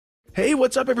Hey,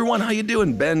 what's up, everyone? How you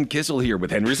doing? Ben Kissel here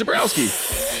with Henry Zebrowski.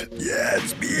 Yeah,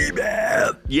 it's me,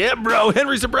 man. Yeah, bro.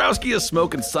 Henry Zebrowski is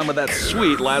smoking some of that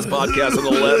sweet Last Podcast on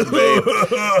the Left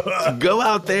vape. So go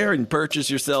out there and purchase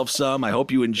yourself some. I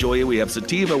hope you enjoy it. We have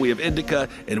sativa, we have indica,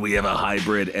 and we have a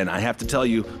hybrid. And I have to tell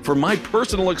you, from my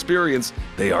personal experience,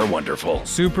 they are wonderful.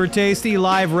 Super tasty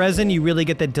live resin. You really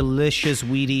get the delicious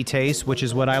weedy taste, which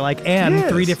is what I like. And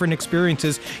 3 different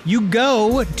experiences. You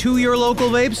go to your local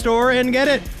vape store and get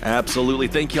it. Absolutely.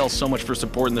 Thank you all so much for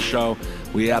supporting the show.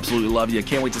 We absolutely love you.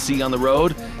 Can't wait to see you on the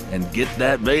road and get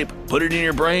that vape, put it in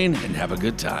your brain, and have a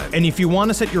good time. And if you want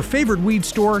us at your favorite weed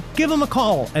store, give them a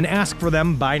call and ask for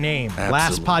them by name. Absolutely.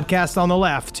 Last Podcast on the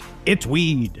Left, it's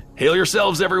weed. Hail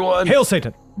yourselves, everyone. Hail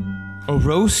Satan. A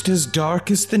roast as dark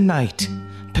as the night,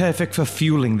 perfect for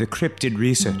fueling the cryptid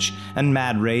research and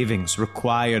mad ravings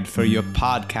required for your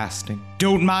podcasting.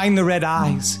 Don't mind the red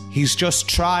eyes, he's just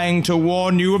trying to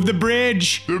warn you of the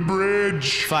bridge. The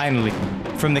bridge. Finally,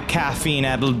 from the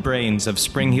caffeine-addled brains of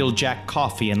Spring Heel Jack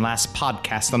Coffee and Last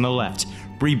Podcast on the Left,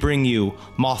 we bring you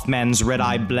Mothman's Red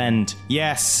Eye Blend.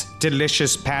 Yes,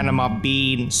 delicious Panama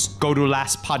beans. Go to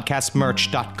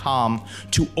lastpodcastmerch.com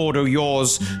to order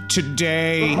yours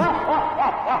today.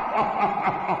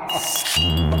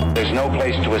 There's no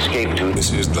place to escape to.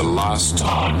 This is the Last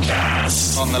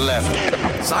Podcast On the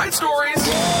left. Side stories.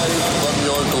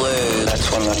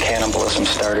 That's when the cannibalism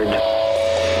started.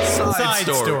 Side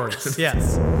stories.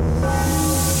 Yes.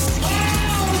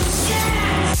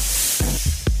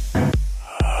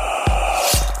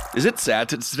 Is it sad?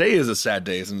 Today is a sad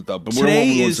day, isn't it, though? But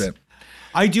Today we're is...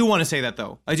 I do want to say that,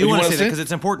 though. I do you want to wanna say say that it? because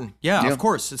it's important. Yeah, Yeah. of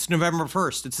course. It's November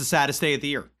 1st. It's the saddest day of the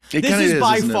year. It This kinda is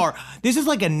by isn't it? far, this is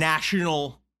like a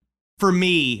national, for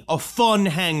me, a fun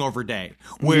hangover day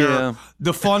where Yeah.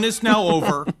 the fun is now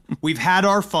over. We've had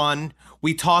our fun.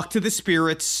 We talked to the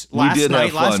spirits last did night.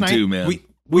 have Last fun night, too, man.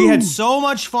 We had so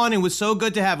much fun. It was so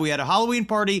good to have. We had a Halloween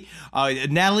party.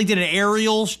 Natalie did an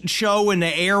aerial show in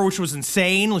the air, which was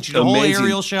insane. She did a whole Amazing.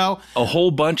 aerial show. A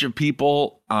whole bunch of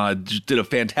people did a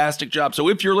fantastic job. So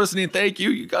if you're listening, thank you.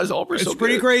 You guys all were so It's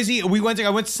pretty good. crazy. I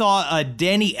went to saw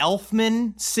Danny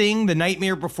Elfman sing "The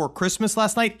Nightmare Before Christmas"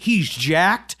 last night. He's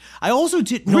jacked. I also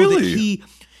didn't know Really? that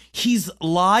he's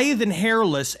lithe and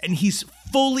hairless, and he's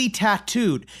fully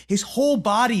tattooed. His whole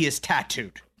body is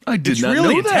tattooed. I did It's not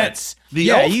really know intense. that. The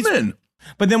Yeah, he's- Elfman.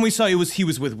 But then we saw he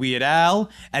was with Weird Al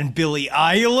and Billie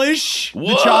Eilish, Whoa.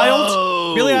 the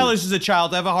child. Billie Eilish is a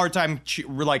child. I have a hard time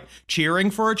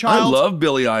cheering for a child. I love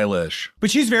Billie Eilish.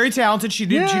 But she's very talented. She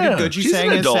did Yeah, good. She she's sang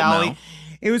an as adult Sally. now.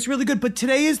 It was really good. But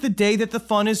today is the day that the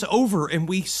fun is over and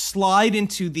we slide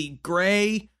into the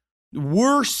gray,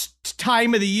 worst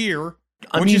time of the year,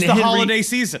 which is the Henry, holiday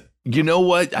season. You know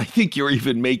what? I think you're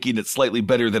even making it slightly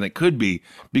better than it could be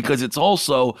because it's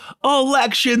also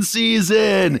election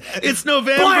season. It's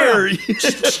November.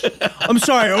 I'm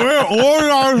sorry.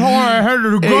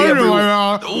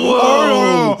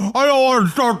 Whoa. I don't want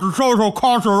to start the show so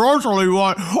controversially,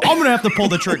 but I'm going to have to pull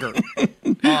the trigger.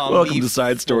 Welcome to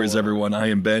Side Stories, everyone. I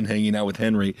am Ben, hanging out with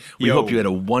Henry. We Yo. hope you had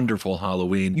a wonderful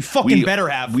Halloween. You fucking better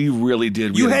have. We really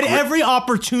did. We You had a great- every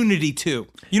opportunity to.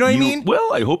 You know what I mean?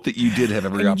 Well, I hope that you did have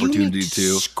every And opportunity you need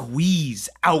to. squeeze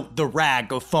out the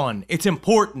rag of fun. It's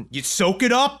important. You soak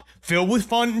it up, fill with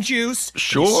fun juice.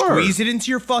 Sure. You squeeze it into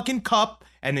your fucking cup,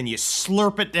 and then you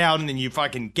slurp it down, and then you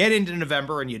fucking get into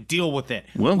November and you deal with it.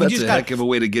 Well, We that's just a got- heck of a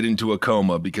way to get into a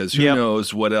coma because who Yep.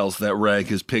 knows what else that rag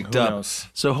has picked Who up. knows?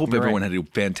 So hope You're everyone right. had a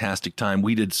fantastic time.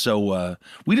 We did so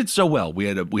well. We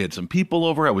had some people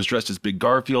over. I was dressed as Big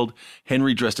Garfield.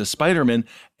 Henry dressed as Spider-Man,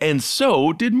 and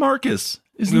so did Marcus.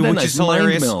 Isn't that Which nice? is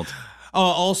hilarious. Mind meld.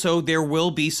 Also, there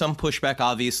will be some pushback,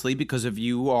 obviously, because of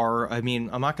you are. I mean,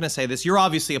 I'm not going to say this. You're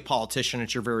obviously a politician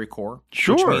at your very core.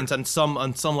 Sure. Which means on some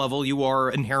level, you are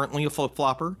inherently a flip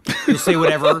flopper. You'll say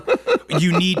whatever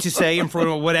you need to say in front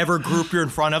of whatever group you're in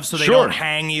front of, so they Sure. don't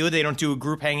hang you. They don't do a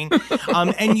group hanging.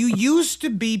 And you used to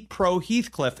be pro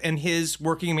Heathcliff and his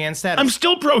working man status. I'm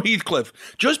still pro Heathcliff.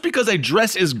 Just because I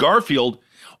dress as Garfield,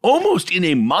 almost in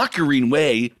a mocking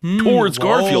way towards whoa,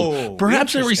 Garfield.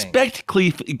 Perhaps I interesting. respect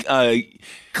Heathcliff.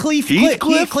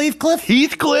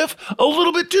 Heathcliff a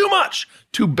little bit too much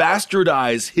to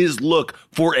bastardize his look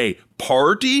for a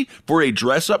party, for a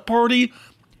dress-up party.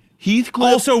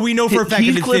 Heathcliff. Also, we know for a fact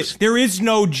that Heathcliff's- there is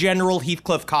no general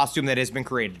Heathcliff costume that has been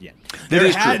created yet. That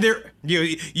is true.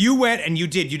 You went and you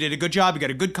did a good job. You got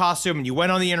a good costume, and you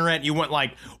went on the internet. You went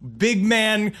like big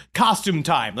man costume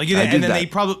time, like, I did and then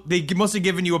that. they must have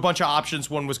given you a bunch of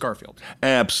options. One was Garfield.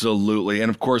 Absolutely.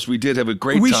 And of course, we did have a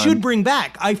great We time. should bring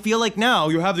back. I feel like now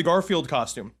you have the Garfield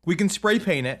costume. We can spray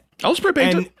paint it I'll spray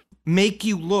paint and it. make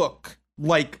you look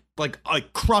like a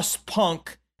crust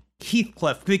punk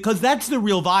Heathcliff, because that's the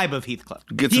real vibe of Heathcliff.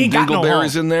 Get some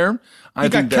dingleberries in there. I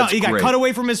think that's he got great. cut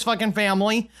away from his fucking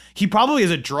family. He probably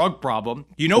has a drug problem.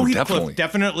 You know, Heathcliff definitely.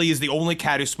 definitely is the only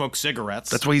cat who smokes cigarettes.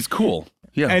 That's why he's cool.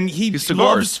 Yeah, And he He's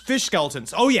loves cigars. fish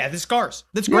skeletons. Oh yeah, the scars.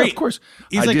 That's Yeah, great. of course.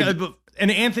 He's I like did- an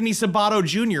Anthony Sabato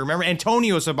Jr. Remember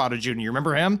Antonio Sabato Jr.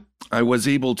 Remember him? I was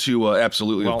able to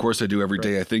absolutely, Well, of course, I do every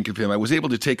day. I think of him. I was able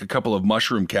to take a couple of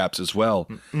mushroom caps as well.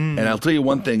 And I'll tell you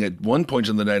one thing. At one point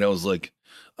in the night, I was like,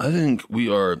 I think we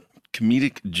are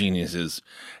comedic geniuses.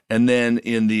 And then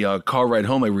in the car ride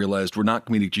home, I realized we're not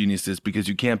comedic geniuses because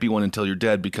you can't be one until you're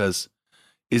dead. Because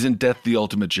isn't death the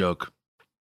ultimate joke?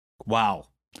 Wow.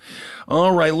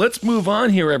 All right, let's move on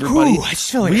here, everybody. Ooh, I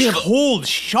just feel like a cold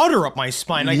shudder up my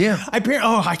spine. Like, Yeah.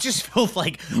 I just felt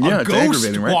like Yeah, a it's ghost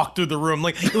aggravating, right? walked through the room.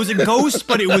 Like it was a ghost,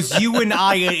 but it was you and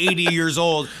I at 80 years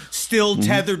old, still Mm-hmm.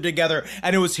 tethered together,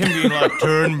 and it was him being like,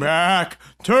 "Turn back,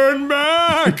 turn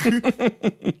back."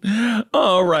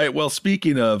 All right. Well,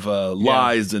 speaking of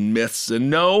lies and myths, and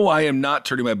no, I am not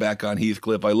turning my back on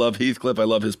Heathcliff. I love Heathcliff. I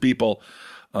love his people.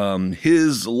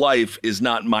 His life is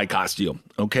not my costume.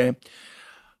 Okay.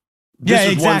 This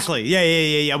Yeah, is one- exactly.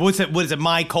 Yeah. What is it?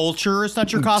 My culture? It's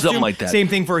not your costume. Something like that. Same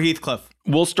thing for Heathcliff.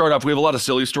 We'll start off. We have a lot of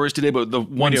silly stories today, but the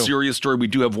one do. serious story, we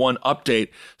do have one update.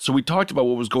 So we talked about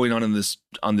what was going on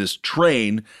this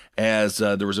train as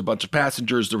there was a bunch of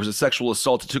passengers. There was a sexual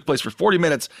assault that took place for 40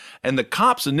 minutes, and the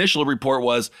cops' initial report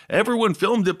was everyone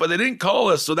filmed it, but they didn't call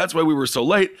us, so that's why we were so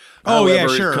late. Oh yeah,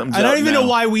 However, it sure. comes I don't out even now. know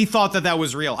why we thought that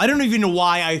was real. I don't even know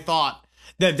why I thought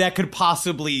that could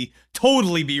possibly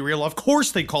totally be real. Of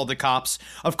course they called the cops.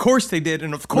 Of course they did.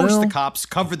 And of course the cops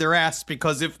covered their ass,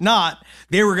 because if not,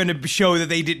 they were going to show that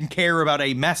they didn't care about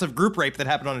a massive group rape that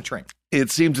happened on a train.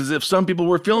 It seems as if some people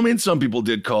were filming, some people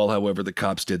did call. However, the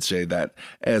cops did say that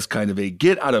as kind of a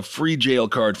get out of free jail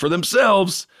card for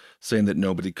themselves, saying that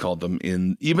nobody called them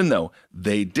in, even though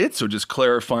they did. So just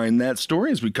clarifying that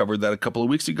story, as we covered that a couple of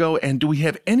weeks ago. And do we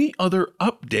have any other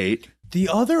update? The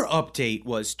other update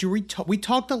was, we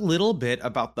talked a little bit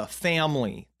about the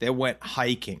family that went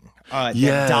hiking, that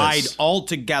Yes. died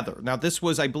altogether. Now, this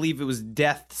was, I believe it was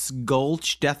Devil's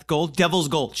Gulch.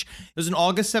 It was on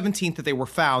August 17th that they were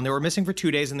found. They were missing for 2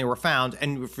 days and they were found.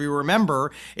 And if you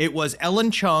remember, it was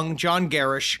Ellen Chung, John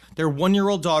Garish, their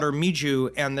 1-year-old daughter, Miju,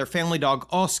 and their family dog,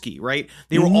 Oski, right?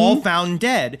 They were all found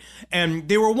dead. And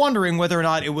they were wondering whether or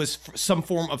not it was some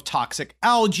form of toxic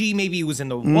algae. Maybe it was in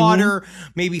the water.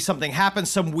 Maybe something happened,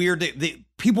 some weird...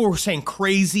 People were saying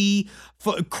crazy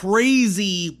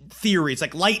theories,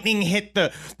 like lightning hit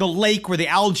the lake where the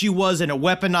algae was and it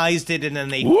weaponized it, and then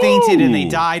they fainted and they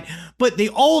died. But they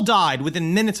all died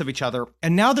within minutes of each other.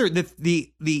 And now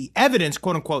the evidence,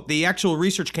 quote unquote, the actual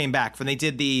research came back when they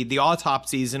did the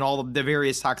autopsies and all of the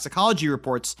various toxicology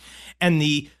reports. And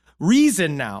the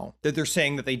reason now that they're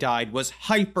saying that they died was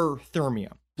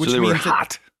hyperthermia, which So they were means that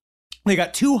hot. they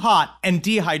got too hot and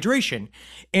dehydration.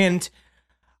 And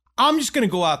I'm just going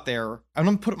to go out there. I'm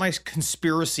going to put my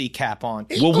conspiracy cap on.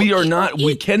 Well,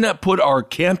 we cannot put our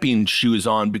camping shoes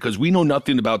on because we know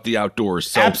nothing about the outdoors.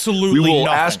 So Absolutely we will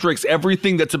nothing. asterisk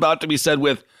everything that's about to be said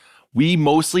with, we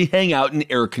mostly hang out in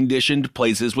air-conditioned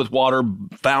places with water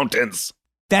fountains.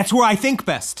 That's where I think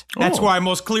best. That's Oh. where I'm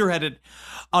most clear-headed.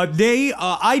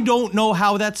 I don't know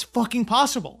how that's fucking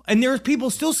possible. And there's people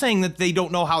still saying that they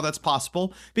don't know how that's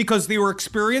possible because they were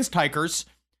experienced hikers.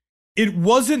 It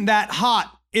wasn't that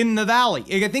hot in the valley.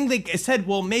 I think they said,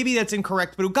 well, maybe that's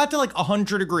incorrect, but it got to like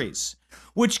 100 degrees,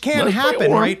 which can That's pretty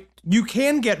happen, warm. right? You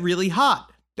can get really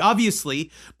hot,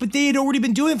 obviously, but they had already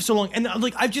been doing it for so long. And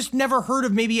like, I've just never heard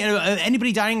of maybe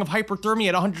anybody dying of hyperthermia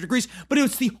at 100 degrees, but it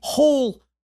was the whole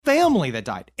family that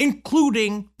died,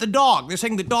 including the dog. They're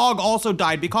saying the dog also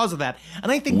died because of that.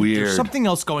 And I think Weird. there's something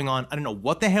else going on. I don't know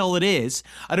what the hell it is.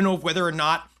 I don't know whether or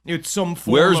not it's some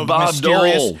form Where's of Bob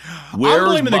mysterious... Dole? I'm Where's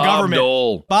blaming the Bob government.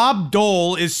 Dole? Bob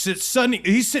Dole he's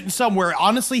sitting somewhere.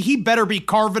 Honestly, he better be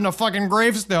carving a fucking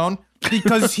gravestone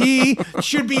because he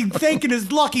should be thanking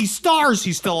his lucky stars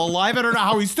he's still alive. I don't know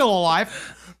how he's still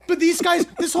alive. But these guys,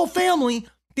 this whole family,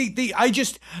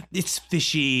 it's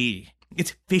fishy.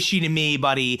 It's fishy to me,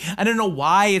 buddy. I don't know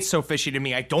why it's so fishy to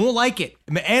me. I don't like it.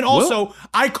 And also,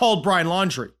 I called Brian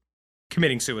Laundrie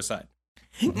committing suicide.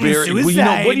 Well,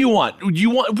 what do you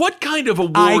want? What kind of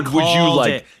award would you called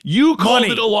like? it. You called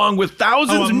Money. it along with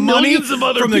thousands want and money millions of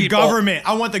other from people. the government.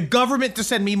 I want the government to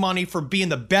send me money for being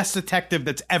the best detective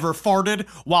that's ever farted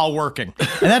while working.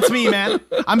 And that's me, man.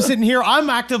 I'm sitting here, I'm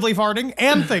actively farting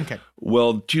and thinking.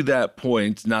 Well, to that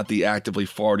point, not the actively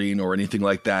farting or anything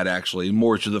like that, actually,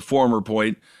 more to the former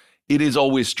point, It is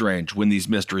always strange when these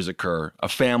mysteries occur. A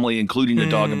family, including a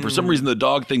dog, and for some reason the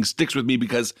dog thing sticks with me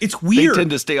because it's weird. They tend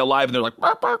to stay alive, and they're like,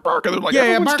 bark, bark, bark, and they're like,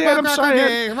 everyone stand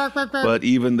upside. But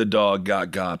even the dog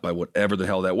got by whatever the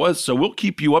hell that was. So we'll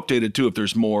keep you updated too if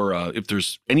there's more, if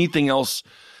there's anything else.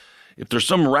 If there's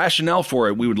some rationale for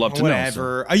it, we would love to know.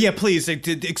 Whatever. Yeah, please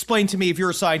explain to me. If you're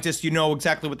a scientist, you know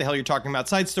exactly what the hell you're talking about.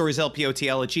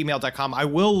 SideStoriesLPOTL@gmail.com. I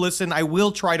will listen. I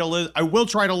will try to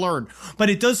learn. But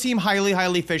it does seem highly,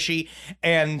 highly fishy,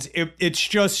 and it's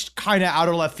just kind of out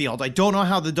of left field. I don't know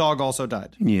how the dog also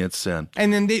died. Yeah, it's sad.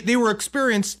 And then they were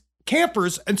experienced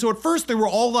campers, and so at first they were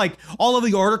all of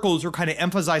the articles were kind of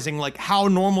emphasizing like how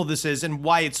normal this is and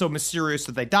why it's so mysterious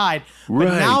that they died.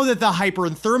 But now that the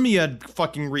hyperthermia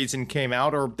fucking reason came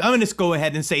out, or I'm gonna go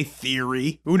ahead and say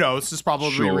theory, who knows, this is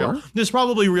probably real. There's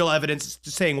probably real evidence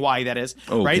saying why that is,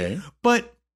 right?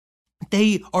 But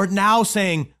they are now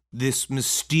saying this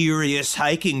mysterious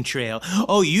hiking trail.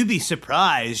 Oh, you'd be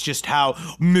surprised just how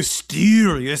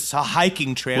mysterious a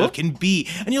hiking trail can be.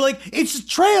 And you're like, it's a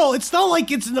trail. It's not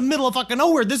like it's in the middle of fucking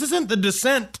nowhere. This isn't the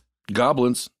descent.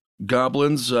 Goblins,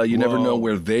 you never know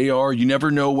where they are. You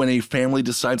never know when a family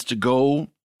decides to go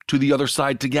to the other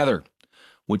side together,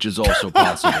 which is also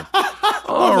possible.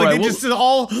 All right. They just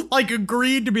all like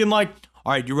agreed to being like,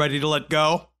 all right, you ready to let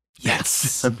go?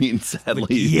 Yes. I mean, sadly,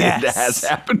 it has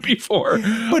happened before.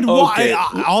 But why?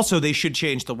 Also, they should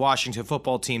change the Washington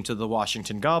football team to the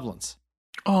Washington Goblins.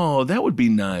 Oh, that would be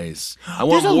nice. I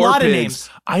want There's a more lot pigs. of names.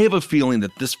 I have a feeling that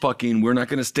this we're not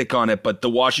going to stick on it, but the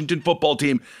Washington football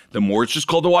team, the more it's just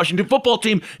called the Washington football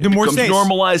team, it becomes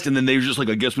normalized, and then they're just like,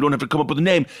 I guess we don't have to come up with a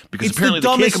name, because apparently they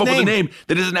can't come up with a name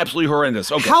that isn't absolutely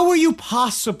horrendous. Okay. How are you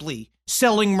possibly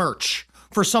selling merch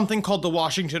for something called the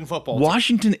Washington football team?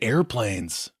 Washington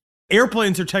airplanes.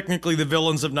 Airplanes are technically the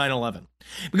villains of 9/11.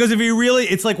 Because if you really,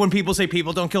 it's like when people say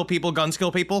people don't kill people, guns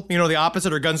kill people. You know, the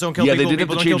opposite, or guns don't kill people,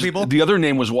 people don't kill people. The other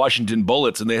name was Washington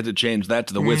Bullets, and they had to change that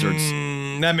to the Wizards.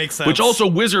 That makes sense. Which also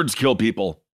wizards kill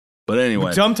people. But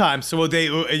anyway. Sometimes, so they,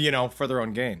 for their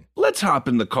own gain. Let's hop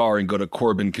in the car and go to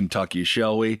Corbin, Kentucky,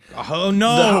 shall we? Oh,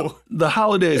 no. The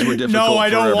holidays were difficult No, I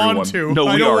don't for everyone. want to. No,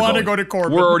 I don't want to go to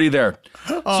Corbin. We're already there.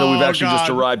 So we've actually just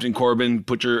arrived in Corbin.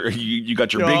 You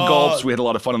got your big gulps. We had a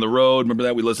lot of fun on the road. Remember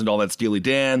that? We listened to all that Steely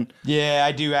Dan. Yeah,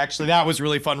 I do, actually. That was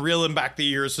really fun. Reeling back the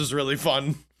years was really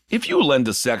fun. If you lend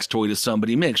a sex toy to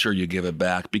somebody, make sure you give it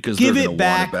back, because they're going to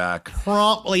want it back.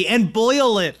 Promptly, and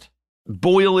boil it.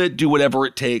 Boil it, do whatever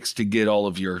it takes to get all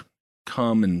of your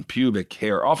cum and pubic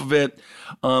hair off of it.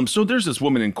 So there's this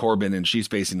woman in Corbin, and she's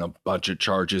facing a bunch of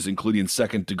charges, including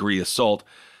second-degree assault.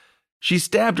 She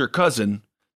stabbed her cousin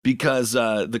because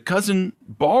the cousin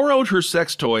borrowed her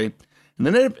sex toy, and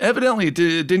then evidently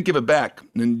didn't give it back.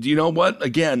 And you know what?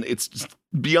 Again, it's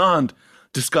beyond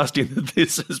disgusting that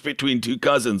this is between two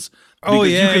cousins. Because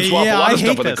you can swap a lot of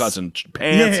stuff with a cousin.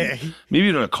 Pants, maybe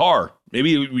even a car.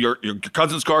 Maybe your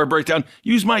cousin's car breaks down.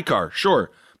 Use my car,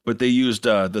 sure. But they used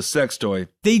the sex toy.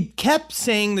 They kept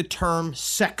saying the term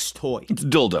sex toy. It's a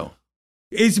dildo.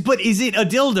 But is it a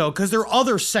dildo? Because there are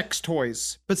other sex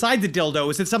toys besides the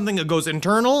dildo. Is it something that goes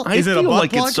internal? I is it a feel butt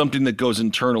like plug? It's something that goes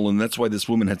internal, and that's why this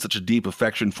woman had such a deep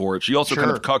affection for it. She also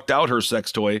kind of cucked out her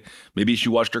sex toy. Maybe she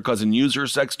watched her cousin use her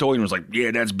sex toy and was like,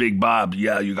 yeah, that's Big Bob.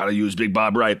 Yeah, you got to use Big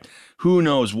Bob, right? Who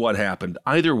knows what happened?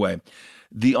 Either way,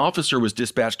 the officer was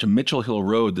dispatched to Mitchell Hill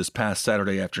Road this past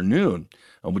Saturday afternoon,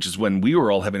 which is when we were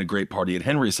all having a great party at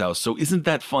Henry's house. So isn't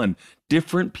that fun?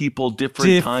 Different people,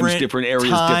 different times, different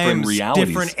areas, different realities.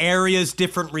 Different areas,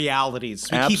 different realities.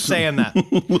 We keep saying that.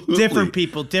 Different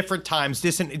people, different times,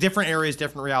 different areas,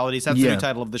 different realities. That's the new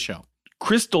title of the show.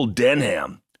 Crystal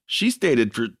Denham. She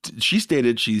stated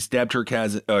she stabbed her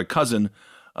cousin,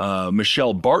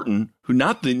 Michelle Barton, who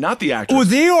not the actress. Oh,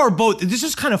 they are both. This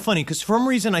is kind of funny because for some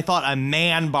reason I thought a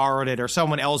man borrowed it or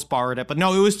someone else borrowed it, but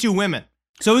no, it was two women.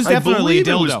 So it was definitely a dildo.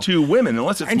 I believe it was two women,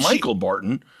 unless it's Michael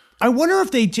Barton. I wonder if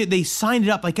they signed it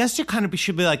up. I guess it kind of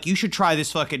should be like, you should try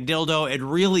this fucking dildo. It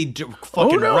really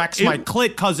wrecks my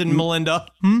clit, cousin Melinda.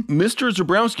 Mr.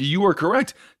 Zabrowski, you are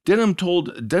correct. Denham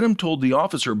told the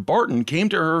officer Barton came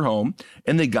to her home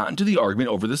and they got into the argument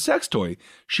over the sex toy.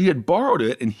 She had borrowed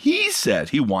it and he said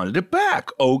he wanted it back.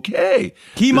 Okay.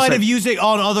 He might have used it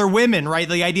on other women, right?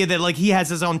 The idea that like he has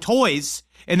his own toys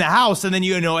in the house and then,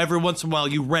 every once in a while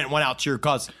you rent one out to your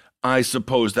cousin. I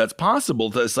suppose that's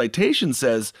possible. The citation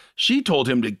says she told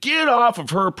him to get off of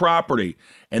her property,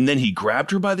 and then he grabbed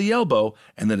her by the elbow,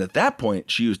 and then at that point,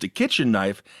 she used a kitchen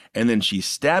knife, and then she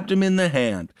stabbed him in the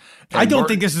hand. And I don't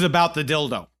think this is about the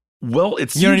dildo. Well, it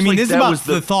seems You know what I mean? like This is that about was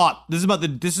the thought.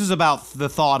 This is about the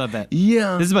thought of it.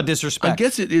 Yeah. This is about disrespect. I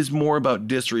guess it is more about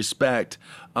disrespect.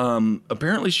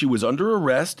 Apparently, she was under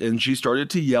arrest, and she started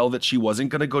to yell that she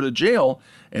wasn't going to go to jail,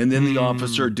 and then the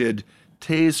officer did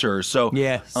tase her. So,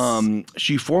 Yes.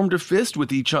 she formed a fist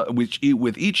with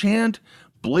each hand,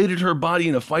 bladed her body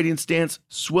in a fighting stance,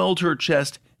 swelled her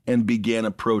chest, and began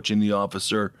approaching the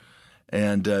officer.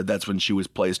 And that's when she was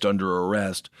placed under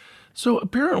arrest. So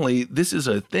apparently, this is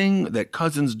a thing that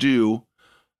cousins do.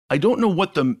 I don't know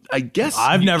what I guess.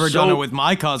 I've never done it with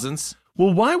my cousins.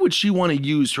 Well, why would she want to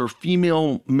use her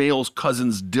male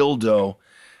cousin's dildo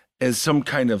as some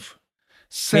kind of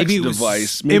sex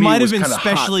device? Maybe it might have was been kinda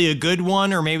specially hot. a good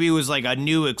one, or maybe it was like a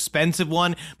new expensive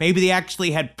one. Maybe they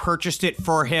actually had purchased it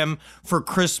for him for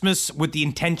Christmas with the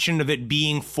intention of it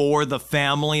being for the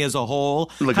family as a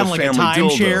whole. Like Kind a of like a family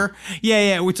timeshare.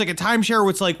 Yeah. It's like a timeshare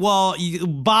where it's like, well,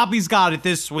 Bobby's got it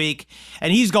this week,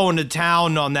 and he's going to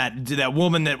town on that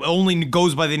woman that only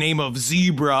goes by the name of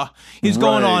Zebra. He's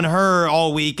going Right. on her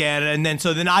all weekend, and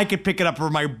then I could pick it up for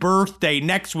my birthday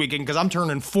next weekend because I'm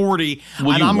turning 40,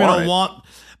 Well, and you I'm want gonna it. want.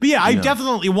 But yeah, I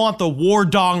definitely want the War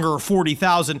Donger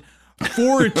 40,000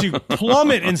 for it to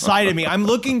plummet inside of me. I'm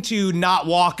looking to not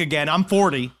walk again. I'm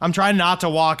 40. I'm trying not to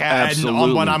walk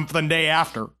Absolutely. when I'm the day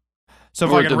after. So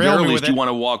if Or I at the can rail very me least, with you it. want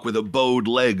to walk with a bowed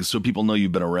leg so people know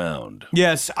you've been around.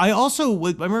 Yes, I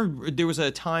remember there was a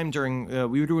time during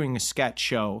we were doing a sketch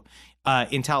show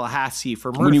in Tallahassee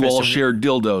for Murderfist. When you all and shared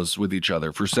dildos with each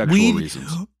other for sexual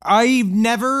reasons. I've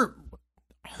never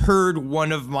heard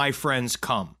one of my friends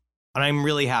come, and I'm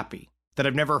really happy that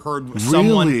I've never heard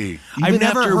someone. Really? I've Even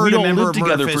never after heard we a don't member live of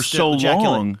together for Murderfist so ejaculate.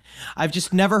 long. I've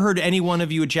just never heard any one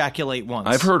of you ejaculate once.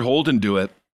 I've heard Holden do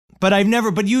it.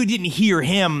 but you didn't hear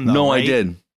him. Though, No, right? I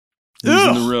did. He was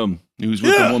in the room. He was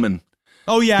with the woman.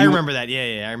 Oh yeah, I remember that.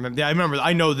 Yeah, I remember.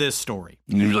 I know this story.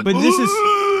 And he was like, But this is.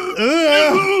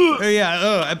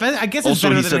 I guess it's Also,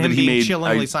 better he than said him that he being made-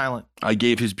 chillingly silent. I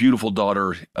gave his beautiful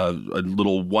daughter a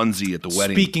little onesie at the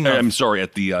wedding. Speaking of- I'm sorry,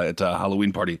 at a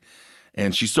Halloween party.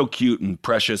 And she's so cute and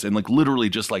precious and like literally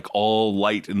just like all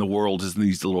light in the world is in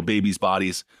these little babies'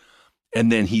 bodies. And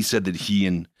then he said that he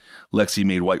and Lexi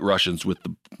made White Russians with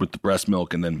the breast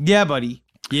milk, and then Yeah, buddy.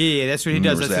 Yeah, that's what he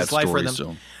does. there was That's his that life story, for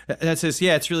them. so. That's his.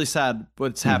 Yeah, it's really sad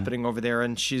what's happening over there,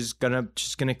 and she's gonna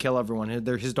kill everyone.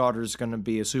 His daughter's gonna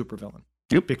be a supervillain.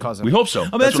 Yep. Because of we it. hope so.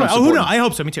 Oh, that's what right. I'm Oh, no, supporting. I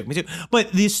hope so. Me too.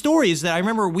 But the story is that I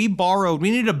remember we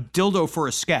needed a dildo for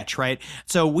a sketch, right?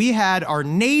 So we had our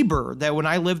neighbor that when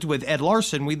I lived with Ed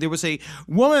Larson, there was a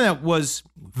woman that was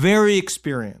very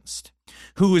experienced,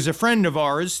 who is a friend of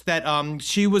ours, that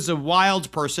she was a wild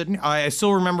person. I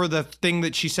still remember the thing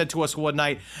that she said to us one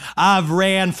night, "I've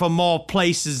ran for more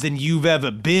places than you've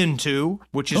ever been to,"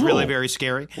 which is really Oh. very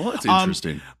scary. Well, that's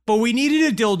interesting. But we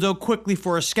needed a dildo quickly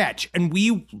for a sketch, and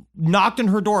we knocked on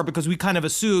her door because we kind of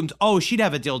assumed, oh, she'd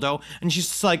have a dildo, and she's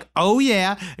just like, oh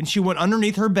yeah, and she went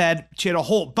underneath her bed. She had a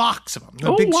whole box of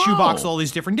them, a big wow. shoebox with all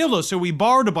these different dildos. So we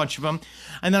borrowed a bunch of them,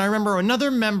 and then I remember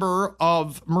another member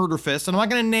of Murderfist, and I'm not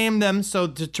going to name them so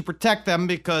to protect them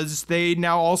because they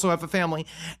now also have a family,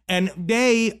 and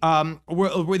they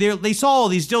they saw all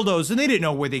these dildos and they didn't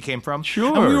know where they came from.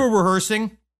 Sure. And we were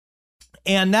rehearsing,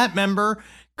 and that member.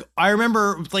 I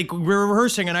remember, like, we were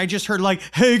rehearsing, and I just heard, like,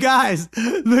 "Hey guys,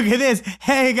 look at this!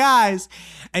 Hey guys!"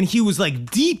 And he was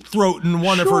like deep throating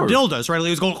one of her Sure. dildos, right? He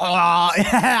was going, "Ah!"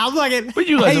 I'm like, But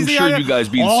you guys, I'm "Hey, sure see, you guys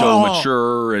being oh." so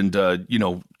mature and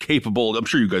capable. I'm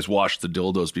sure you guys washed the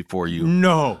dildos before you.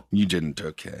 No, You didn't.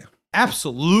 Okay,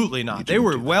 absolutely not. They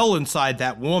were well inside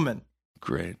that woman.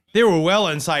 great. They were well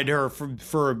inside her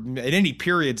for at any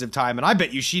periods of time, and I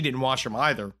bet you she didn't wash them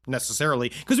either necessarily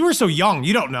because we were so young.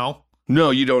 You don't know. No,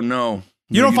 you don't know.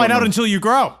 You No, don't find out know. until you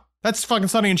grow. That's fucking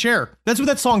Sonny and Cher. That's what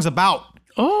that song's about.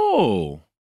 Oh,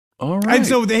 all right. And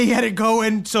so they had to go,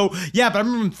 and so yeah, but I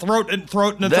remember him throat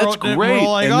and That's throat, and great. we're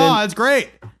all like, And oh, then- that's great.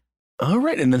 All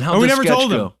right, and then how And we does never sketch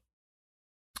told him. go?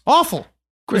 Awful.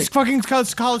 Great. It's fucking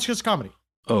college kids comedy.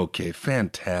 Okay,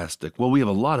 fantastic. Well, we have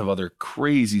a lot of other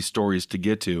crazy stories to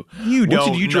get to. You What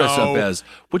don't did you dress know. up as?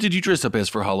 What did you dress up as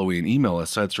for Halloween? Email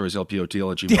us,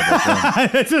 sidestorieslpotl@gmail.com.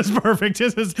 This is perfect.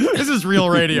 This is real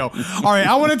radio. All right,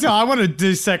 I want to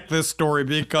dissect this story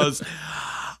because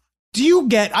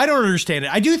I don't understand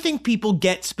it. I do think people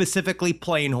get specifically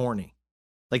plane horny.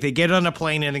 Like they get on a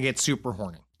plane and they get super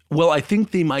horny. Well, I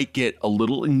think they might get a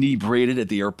little inebriated at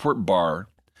the airport bar.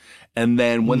 And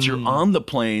then once you're on the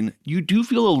plane, you do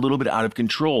feel a little bit out of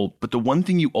control. But the one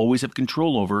thing you always have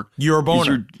control over Your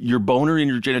boner. is your boner and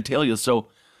your genitalia. So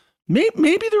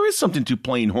maybe there is something to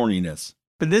plane horniness.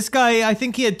 But this guy, I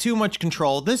think he had too much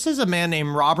control. This is a man named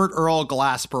Robert Earl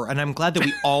Glasper, and I'm glad that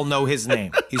we all know his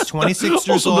name. He's 26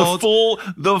 years also, old.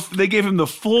 they gave him the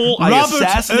full. I Robert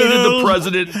assassinated Earl- the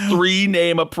president.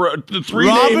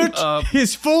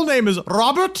 His full name is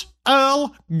Robert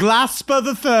Earl Glasper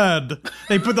III.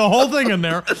 They put the whole thing in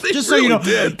there, just so you know.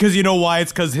 did. Because you know why?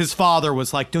 It's because his father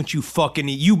was like, "Don't you fucking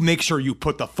you make sure you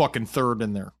put the fucking third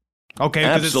in there, okay?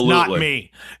 Because it's not Absolutely.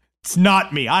 me. It's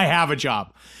not me. I have a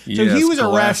job." So Yes, he was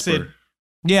Glasper. arrested.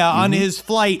 Yeah, on his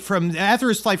flight from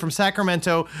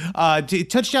Sacramento, to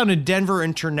touchdown in Denver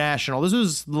International. This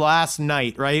was last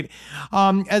night, right?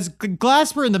 As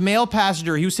Glasper and the male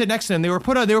passenger, he was sitting next to him. They were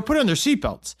put on their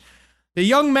seatbelts. The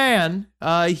young man,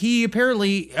 he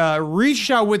apparently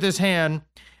reached out with his hand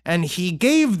and he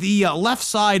gave the left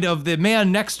side of the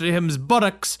man next to him's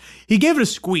buttocks. He gave it a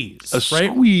squeeze. Right?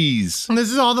 Squeeze. And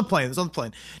this is on the plane.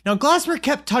 Now, Glasper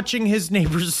kept touching his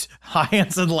neighbor's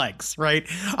hands and legs, right?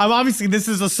 Obviously, this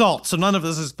is assault, so none of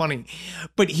this is funny.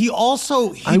 But he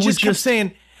just kept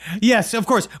saying, yes, of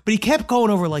course. But he kept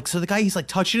going over, like, so the guy, he's like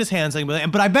touching his hands. Like,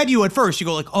 but I bet you at first, you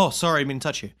go like, oh, sorry, I didn't mean to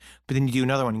touch you. But then you do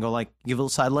another one. You go like, give a little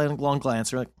sidelong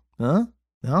glance. You're like, huh?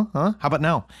 No, huh? How about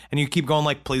now? And you keep going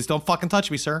like, please don't fucking touch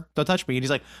me, sir. Don't touch me. And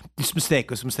he's like, it's a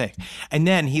mistake. And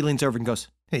then he leans over and goes,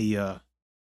 hey, how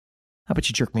about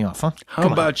you jerk me off, huh? How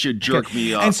about you jerk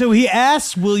me off? And so he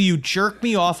asks, will you jerk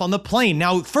me off on the plane?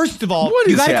 Now, first of all, What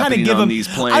you is got to kind happening of give on him, these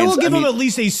planes? I will give I him mean- at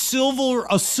least a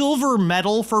silver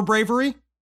medal for bravery.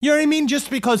 You know what I mean?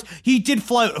 Just because he did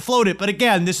float it. But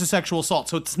again, this is sexual assault,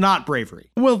 so it's not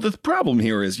bravery. Well, the problem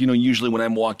here is, usually when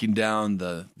I'm walking down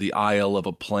the aisle of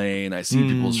a plane, I see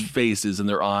people's faces and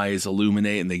their eyes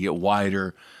illuminate and they get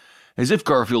wider. As if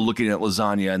Garfield looking at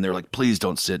lasagna and they're like, please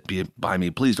don't sit by me,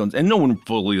 please don't. And no one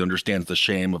fully understands the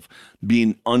shame of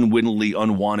being unwittingly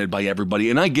unwanted by everybody.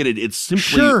 And I get it. It's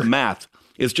simply math.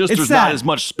 It's just there's not as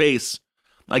much space.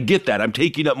 I get that. I'm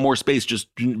taking up more space just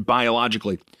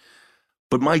biologically.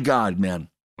 But my God, man.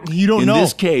 You don't know. In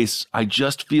this case, I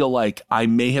just feel like I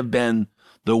may have been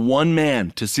the one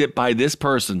man to sit by this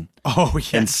person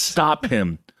and stop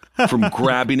him from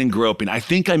grabbing and groping. I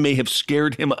think I may have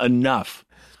scared him enough.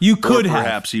 You could have.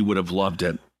 Perhaps he would have loved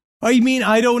it. I mean,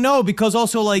 I don't know, because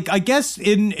also, like, I guess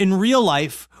in real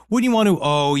life, wouldn't you want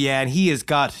to, and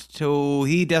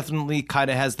he definitely kind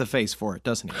of has the face for it,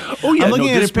 doesn't he? Oh, yeah. I'm looking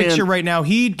at his this picture man- right now.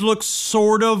 He looks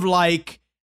sort of like,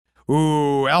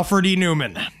 Alfred E.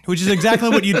 Newman, which is exactly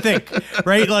what you'd think,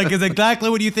 right? Like, it's exactly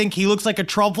what you think. He looks like a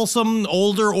troublesome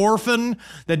older orphan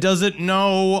that doesn't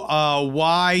know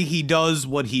why he does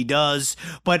what he does.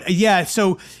 But yeah,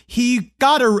 so he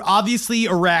got obviously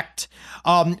erect.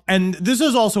 And this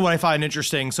is also what I find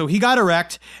interesting. So he got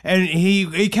erect and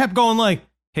he kept going like,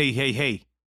 hey,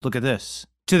 look at this.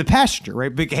 To the passenger,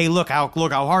 right? Big, hey, look how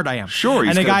hard I am. Sure,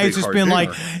 he's and the got a guy big has just hard been dick.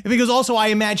 like, because also I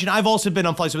imagine I've also been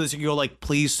on flights with this. You go like,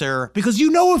 please, sir, because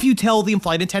if you tell the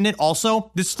flight attendant also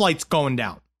this flight's going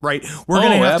down, right? We're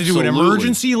gonna have to do an absolutely.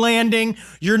 emergency landing.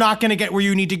 You're not gonna get where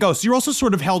you need to go, so you're also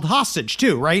sort of held hostage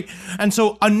too, right? And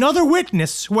so another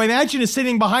witness, who I imagine is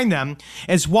sitting behind them,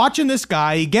 is watching this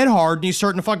guy get hard and he's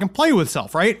starting to fucking play with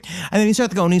himself, right? And then he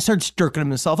starts going and he starts jerking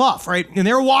himself off, right? And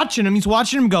they're watching him. He's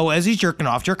watching him go as he's jerking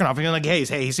off. And you're like, hey,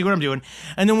 see what I'm doing?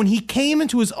 And then when he came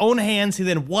into his own hands, he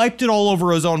then wiped it all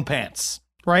over his own pants,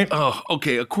 right? Oh,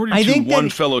 okay. According I to think one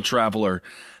that- fellow traveler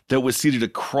that was seated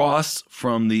across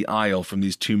from the aisle from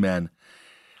these two men,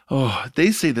 they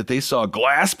say that they saw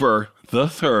Glasper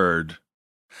III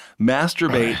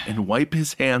masturbate and wipe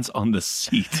his hands on the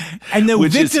seat. And the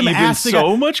which victim is even asked the so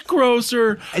guy- much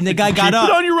grosser. And the guy got You up.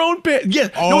 Put on your own pants. Yeah.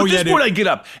 Oh, At yeah, this point, I get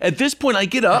up. At this point, I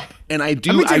get up and I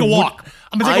do. I'm gonna take a walk.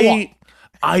 I'm gonna take a walk.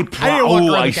 I need to walk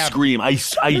around the cabin. scream. I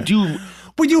do.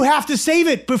 But you have to save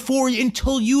it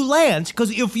until you land, because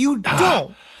if you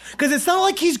don't, because it's not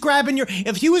like he's grabbing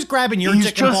if he was grabbing your He's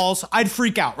dick and just- balls, I'd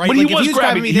freak out, right? But Like, he if was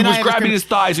grabbing. He then was I grabbing his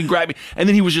thighs and grabbing, and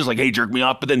then he was just like, "Hey, jerk me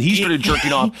off." But then he started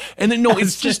jerking off, and then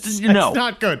it's just It's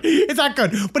not good. It's not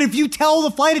good. But if you tell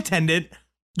the flight attendant,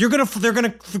 they're gonna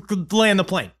land the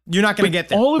plane. You're not gonna get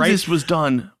there. All of right? this was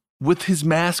done with his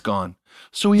mask on.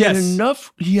 So he had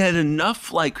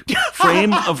enough like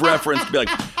frame of reference to be like,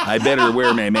 I better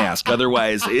wear my mask.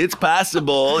 Otherwise, it's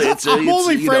possible. I'm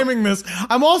only framing this.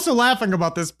 I'm also laughing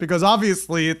about this because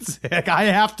obviously I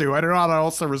have to. I don't know how to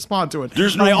also respond to it.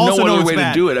 There's But I no also know other it's way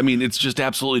bad. to do it. I mean, it's just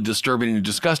absolutely disturbing and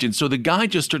disgusting. So the guy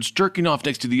just starts jerking off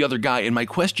next to the other guy. And my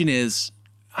question is,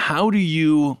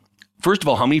 first of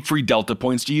all, how many free Delta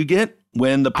points do you get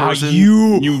when the person,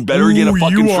 you better get a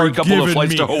fucking free couple of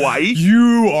flights to Hawaii?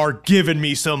 You are giving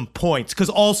me some points. Because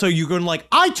also you're going like,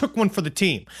 I took one for the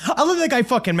team. I let that guy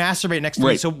fucking masturbate next to me.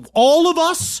 Right. So all of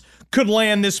us could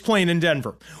land this plane in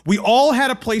Denver. We all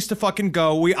had a place to fucking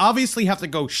go. We obviously have to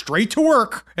go straight to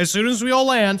work as soon as we all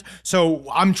land. So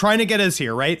I'm trying to get us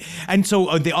here, right? And so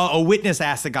a witness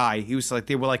asked the guy. He was like,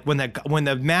 they were like, when the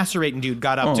masturbating dude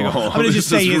got up to go, I'm gonna just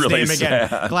say his name again,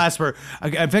 Glasper.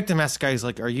 A victim asked the guy, he's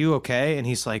like, "Are you okay?" And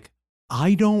he's like,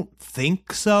 "I don't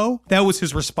think so." That was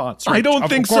his response. Right? I don't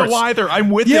think so either. I'm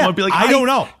with him. I'll be like, I don't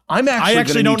know. I'm actually going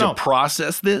to need know. to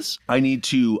process this. I'm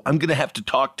going to have to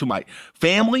talk to my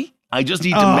family. I just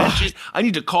need to mention, I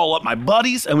need to call up my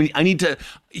buddies. I mean,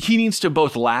 he needs to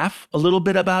both laugh a little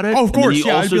bit about it. Oh, of course. And he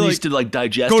also needs to like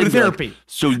digest it. Go to therapy. Like,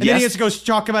 so and then he has to go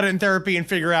talk about it in therapy and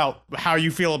figure out how you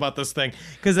feel about this thing.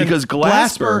 Because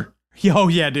Glasper. Oh,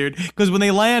 yeah, dude. Because when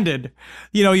they landed,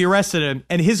 he arrested him.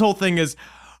 And his whole thing is,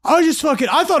 I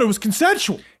thought it was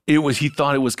consensual. He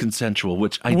thought it was consensual,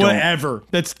 which I don't. Whatever.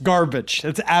 That's garbage.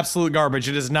 That's absolute garbage.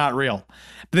 It is not real.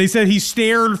 But they said he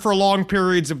stared for long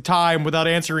periods of time without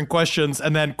answering questions,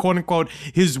 and then, quote unquote,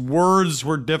 his words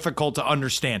were difficult to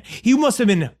understand. He must have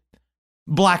been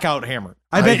blackout hammered.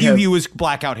 I bet he was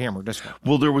blackout hammered.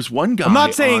 Well, there was one guy. I'm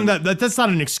not saying that that's not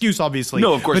an excuse, obviously.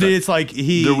 No, of course but not. It's like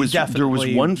there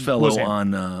was one fellow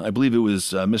on, I believe it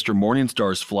was Mr.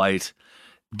 Morningstar's flight,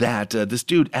 that this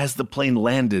dude, as the plane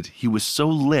landed, he was so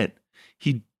lit,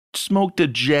 he smoked a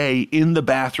J in the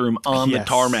bathroom on the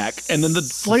tarmac, and then the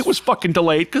flight was fucking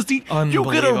delayed because you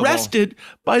get arrested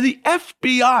by the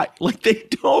FBI. Like, they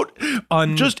don't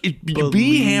just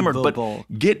be hammered, but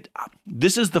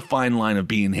this is the fine line of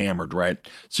being hammered, right?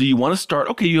 So you want to start,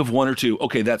 okay, you have one or two,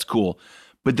 okay, that's cool.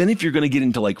 But then if you're going to get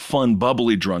into like fun,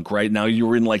 bubbly drunk, right? Now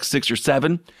you're in like 6 or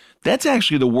 7, that's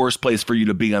actually the worst place for you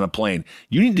to be on a plane.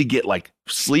 You need to get like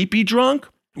sleepy drunk.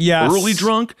 Yes. Early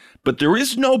drunk, but there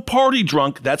is no party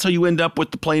drunk. That's how you end up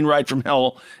with the plane ride from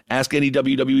hell. Ask any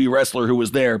WWE wrestler who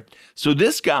was there. So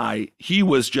this guy, he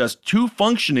was just too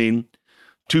functioning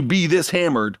to be this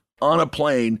hammered on a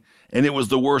plane, and it was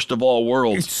the worst of all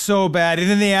worlds. It's so bad. And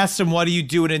then they asked him, "What are you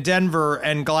doing in Denver?"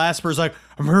 And Glasper's like,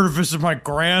 "I'm here to visit my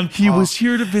grandpa." He was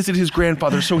here to visit his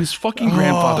grandfather. So his fucking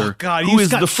grandfather, God, who is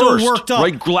the first, worked up.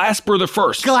 right? Glasper the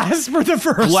first. Glasper the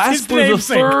first. Glasper the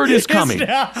third is coming.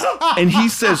 And he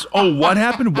says, "Oh, what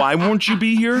happened? Why won't you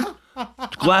be here?"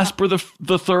 Glasper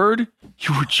the third,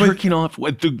 you were jerking off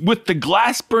with the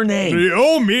Glasper name.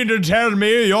 You mean to tell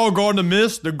me you're going to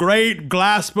miss the great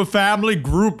Glasper family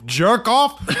group jerk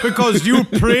off because you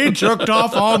pre-jerked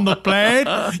off on the plane?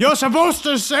 You're supposed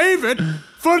to save it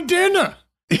for dinner.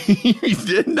 He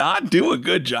did not do a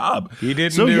good job. He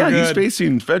didn't. So do yeah, good. He's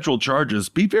facing federal charges.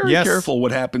 Be very careful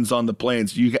what happens on the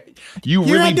planes. You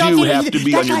really do have to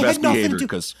be on your best behavior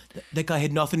because that guy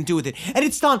had nothing to do with it, and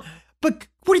it's not. But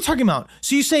what are you talking about?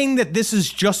 So you're saying that this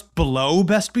is just below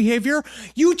best behavior?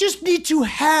 You just need to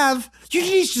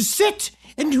sit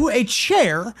into a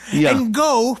chair and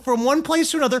go from one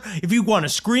place to another. If you want to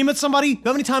scream at somebody,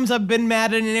 how many times I've been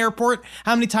mad in an airport?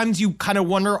 How many times you kind of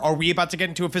wonder, are we about to get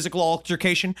into a physical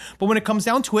altercation? But when it comes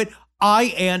down to it,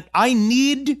 I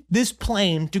need this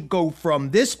plane to go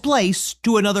from this place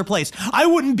to another place. I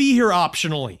wouldn't be here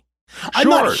optionally. I'm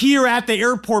not here at the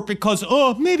airport because,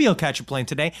 maybe I'll catch a plane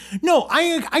today. No,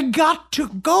 I got to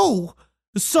go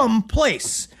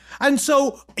someplace. And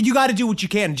so you got to do what you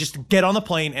can. Just get on the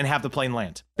plane and have the plane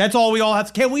land. That's all we all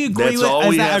have to. Can we agree with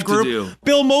as that group? To do.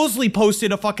 Bill Mosley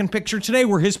posted a fucking picture today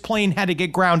where his plane had to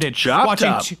get grounded.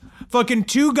 Fucking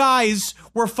two guys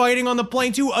were fighting on the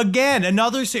plane too. Again,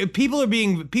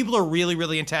 people are really,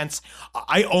 really intense.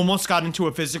 I almost got into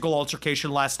a physical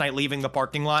altercation last night leaving the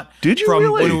parking lot. Did you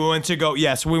really? When we went to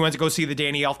go see the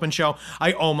Danny Elfman show.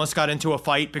 I almost got into a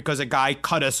fight because a guy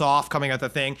cut us off coming at the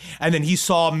thing. And then he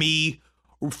saw me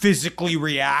physically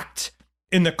react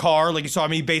in the car. Like, he saw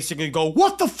me basically go,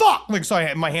 "What the fuck?" Like,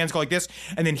 so my hands go like this,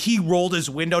 and then he rolled his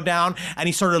window down and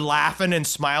he started laughing and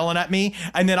smiling at me,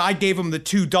 and then I gave him the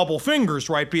 2 double fingers,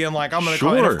 right, being like, "I'm gonna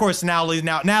call." And of course Natalie's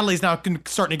now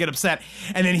starting to get upset,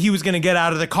 and then he was gonna get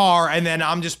out of the car, and then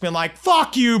I'm just being like,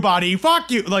 "Fuck you, buddy,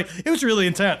 fuck you." Like, it was really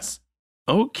intense.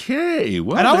 Okay,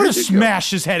 well, and I would have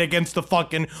smashed his head against the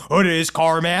fucking hood of his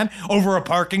car, man, over a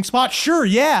parking spot. Sure,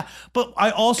 yeah, but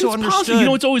I also understood. Possible. You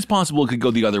know, it's always possible it could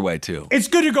go the other way too. It's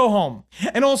good to go home,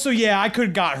 and also, yeah, I could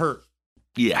have got hurt.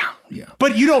 Yeah.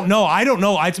 But you don't know. I don't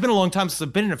know. It's been a long time since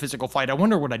I've been in a physical fight. I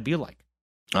wonder what I'd be like.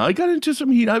 I got into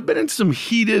some heat. I've been in some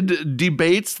heated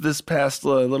debates this past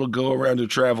little go around of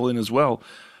traveling as well.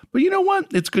 But you know what?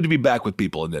 It's good to be back with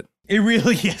people, isn't it? It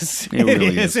really is. It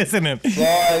really is, isn't it?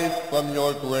 Rise from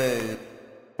your grave.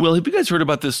 Well, have you guys heard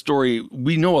about this story?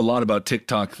 We know a lot about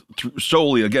TikTok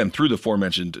solely, again, through the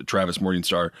aforementioned Travis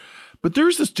Morningstar. But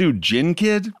there's this dude, Jin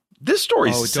Kid. This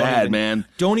story's don't sad, even- man.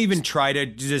 Don't even try to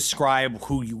describe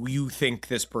who you think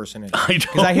this person is. I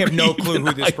Because I have no don't clue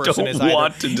who this I person don't is either.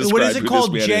 want to What describe is it who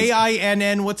called? this man is.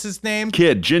 Jinn? What's his name?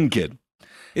 Jin Kid.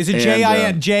 Is it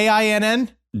And, Jinn?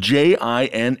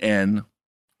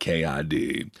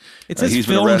 Jinnkid. It says he's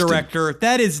been film arrested. director.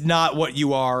 That is not what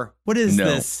you are. What is No.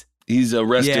 this? He's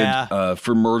arrested Yeah.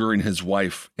 for murdering his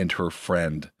wife and her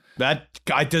friend. That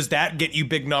guy, does that get you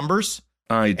big numbers?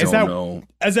 I don't know.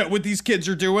 Is that what these kids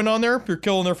are doing on there? They're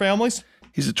killing their families?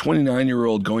 He's a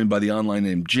 29-year-old going by the online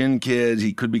name Jin Kid.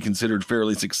 He could be considered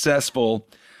fairly successful,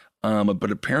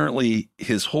 but apparently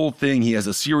his whole thing, he has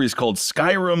a series called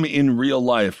Skyrim in Real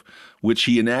Life, which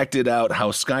he enacted out how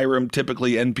Skyrim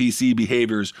typically NPC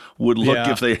behaviors would look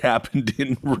Yeah. if they happened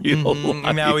in real life.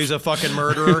 And now he's a fucking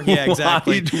murderer. Yeah,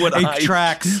 exactly. Why would I- It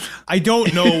tracks. I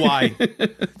don't know why.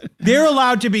 They're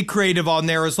allowed to be creative on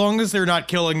there as long as they're not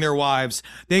killing their wives.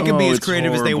 They can be as it's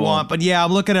creative as they horrible. want. But yeah,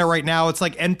 I'm looking at it right now. It's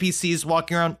like NPCs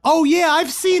walking around. Oh, yeah,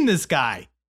 I've seen this guy.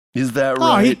 Is that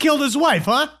Oh, right? he killed his wife,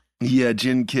 huh? Yeah,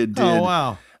 Jin Kid did. Oh,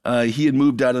 wow. He had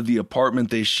moved out of the apartment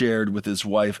they shared with his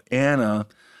wife, Anna,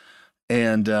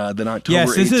 and then October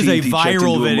Yes, this is 18th, a he checked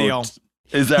viral into a video.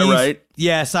 Is that He's- right?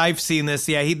 Yes, I've seen this.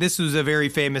 Yeah, this was a very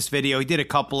famous video. He did a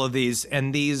couple of these,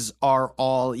 and these are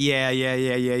all, yeah.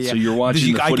 So you're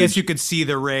watching the I guess footage- you could see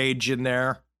the rage in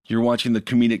there. You're watching the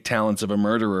comedic talents of a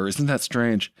murderer. Isn't that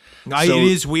strange? It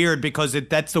is weird because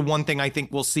that's the one thing I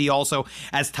think we'll see also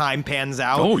as time pans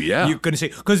out. Oh, yeah. You're going to see,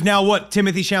 because now what,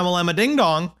 Timothy Chalamet Ding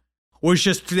Dong was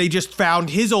they just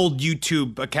found his old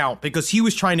YouTube account because he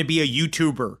was trying to be a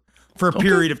YouTuber for a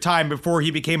period of time before he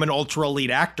became an ultra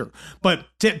elite actor. But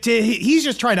he's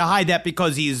just trying to hide that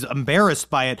because he's embarrassed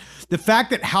by it. The fact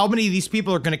that how many of these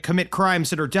people are going to commit crimes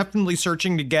that are definitely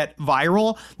searching to get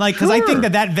viral, like, because I think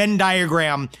that Venn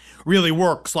diagram really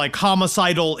works, like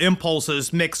homicidal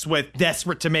impulses mixed with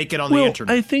desperate to make it on the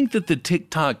internet. I think that the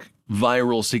TikTok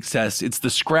viral success, it's the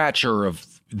scratcher of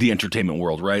the entertainment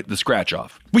world, right? The scratch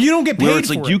off. But you don't get paid Where it's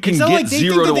for like it. you can It's not get like they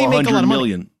think 0 that to they make a lot 100 of money.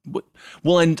 million.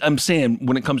 Well, and I'm saying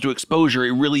when it comes to exposure,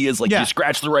 it really is like Yeah. you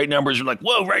scratch the right numbers, you're like,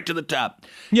 whoa, right to the top.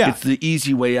 Yeah. It's the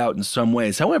easy way out in some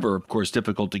ways. However, of course,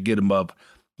 difficult to get above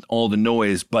all the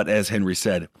noise. But as Henry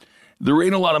said, there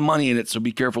ain't a lot of money in it, so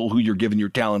be careful who you're giving your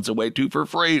talents away to for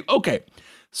free. Okay,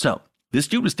 so this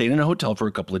dude was staying in a hotel for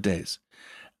a couple of days.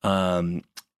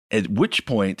 At which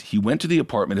point he went to the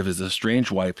apartment of his estranged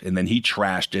wife and then he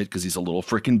trashed it because he's a little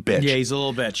freaking bitch. Yeah, he's a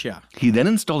little bitch, yeah. He then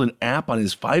installed an app on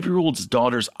his 5-year-old's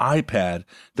daughter's iPad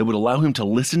that would allow him to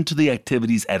listen to the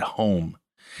activities at home.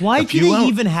 Why A do few they hours-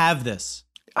 even have this?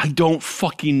 I don't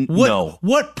fucking What, know.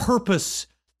 What purpose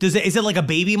does it? Is it like a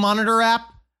baby monitor app?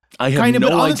 I have kind of, but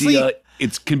no honestly- idea.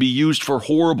 It can be used for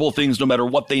horrible things no matter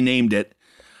what they named it.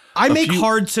 I make few-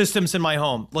 hard systems in my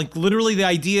home. Like literally the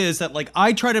idea is that like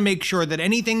I try to make sure that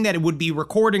anything that it would be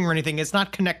recording or anything is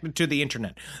not connected to the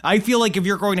internet. I feel like if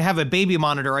you're going to have a baby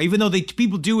monitor, even though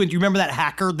people do, and do you remember that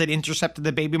hacker that intercepted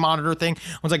the baby monitor thing?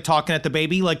 Was like talking at the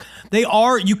baby. Like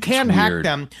you can hack weird.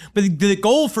 them, but the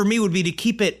goal for me would be to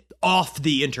keep it off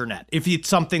the internet. If it's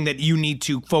something that you need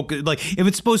to focus, like if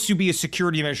it's supposed to be a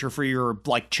security measure for your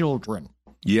like children.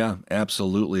 Yeah,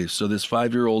 absolutely. So this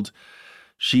 5-year-old,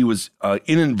 she was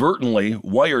inadvertently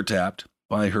wiretapped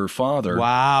by her father.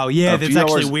 Wow. Yeah, A that's few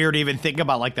actually hours- weird to even think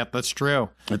about like that. That's true.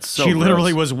 It's so she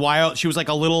literally gross. was wild. She was like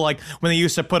a little like when they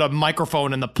used to put a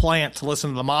microphone in the plant to listen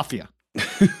to the mafia.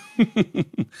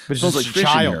 But Smells just like a fish in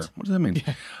child. here. What does that mean?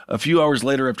 A few hours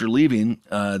later after leaving,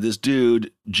 this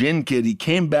dude, Jin Kid, he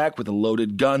came back with a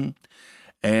loaded gun.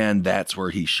 And that's where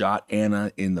he shot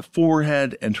Anna in the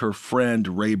forehead and her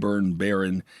friend Rayburn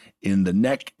Barron in the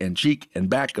neck and cheek and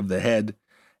back of the head.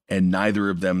 And neither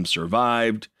of them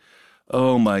survived.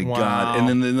 Oh my God. And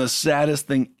then the saddest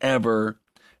thing ever,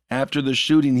 after the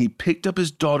shooting, he picked up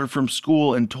his daughter from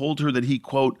school and told her that he,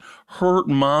 quote, hurt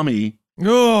mommy.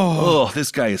 Oh, Oh,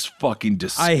 this guy is fucking I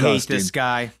disgusting. hate this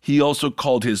guy. He also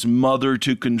called his mother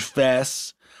to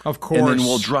confess. Of course. And then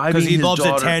while driving because he his loves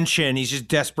daughter- attention. He's just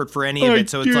desperate for any of I it.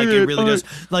 So it's like it really does.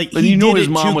 Like And he you know did his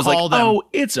it mom to was like, call them. "Oh,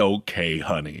 it's okay,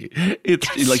 honey."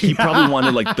 It's like he probably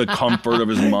wanted like the comfort of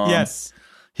his mom. Yes.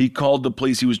 He called the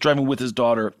police. He was driving with his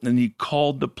daughter, and he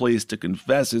called the police to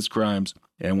confess his crimes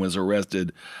and was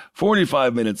arrested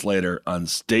 45 minutes later on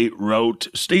State Route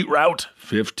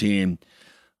 15.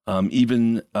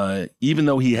 Even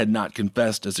though he had not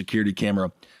confessed, a security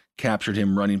camera captured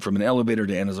him running from an elevator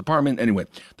to Anna's apartment. Anyway,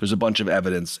 there's a bunch of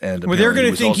evidence, and Well, they're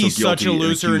apparently going he to was think also he's such a guilty and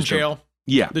loser in accused of- jail.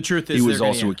 Yeah, The truth is he was they're gonna-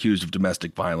 also yeah. accused of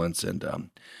domestic violence,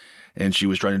 and she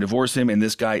was trying to divorce him. And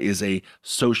this guy is a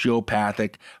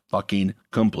sociopathic, fucking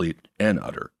complete and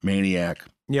utter maniac.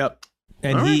 Yep.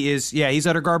 And he's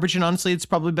utter garbage. And honestly, it's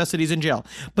probably best that he's in jail.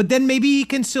 But then maybe he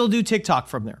can still do TikTok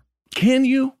from there. Can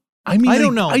you? I mean, I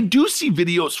don't know. I do see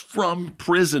videos from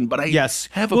prison, but I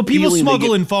have a well, people feeling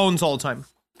smuggle in phones all the time.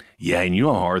 Yeah, and you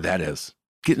know how hard that is.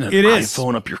 Getting an It is.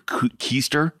 iPhone up your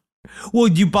keister. Well,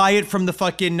 you buy it from the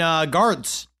fucking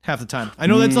guards half the time. I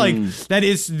know that's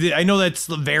I know that's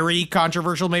very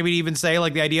controversial maybe to even say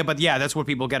like the idea, but yeah, that's what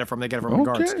people get it from. They get it from the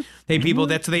guards. They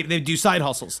do side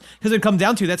hustles. Because it comes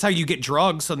down to, that's how you get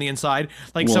drugs on the inside.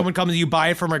 Like someone comes and you buy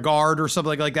it from a guard or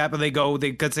something like that, but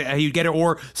that's how you get it,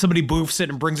 or somebody boofs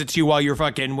it and brings it to you while you're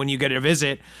when you get a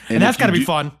visit. And that's gotta be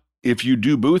fun. If you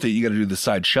do booth it, you gotta do the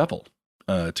side shuffle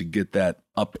to get that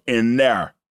up in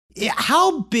there. Yeah,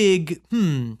 how big,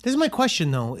 this is my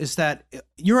question though, is that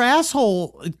your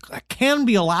asshole can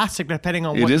be elastic depending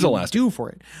on what you do for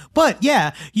it. But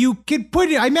yeah, you could put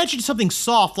it, I imagine something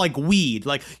soft like weed.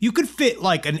 Like you could fit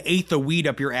like an eighth of weed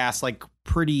up your ass like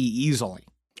pretty easily.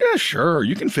 Yeah, sure.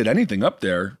 You can fit anything up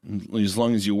there as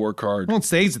long as you work hard. Well, it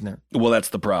stays in there. Well, that's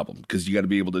the problem because you got to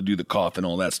be able to do the cough and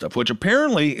all that stuff, which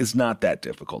apparently is not that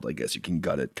difficult. I guess you can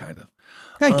gut it kind of.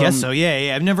 I guess so.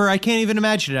 Yeah. I can't even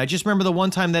imagine it. I just remember the one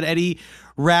time that Eddie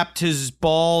wrapped his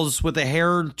balls with a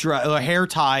hair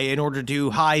tie in order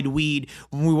to hide weed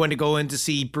when we went to go in to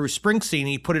see Bruce Springsteen.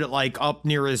 He put it like up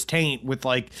near his taint with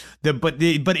like but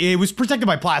it was protected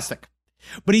by plastic.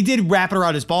 But he did wrap it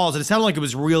around his balls, and it sounded like it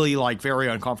was really like very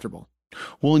uncomfortable.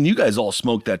 Well, and you guys all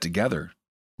smoked that together.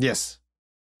 Yes.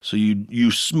 So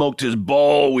you smoked his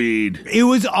ball weed. It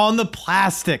was on the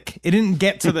plastic. It didn't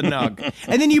get to the nug.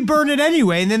 And then you burn it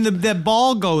anyway, and then the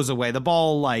ball goes away. The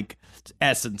ball, like,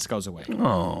 essence goes away.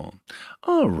 Oh,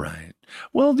 all right.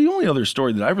 Well, the only other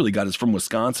story that I really got is from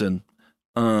Wisconsin.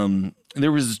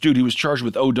 There was this dude, he was charged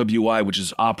with OWI, which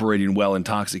is operating while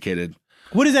intoxicated.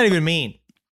 What does that even mean?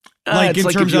 Like in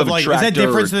terms of like, is that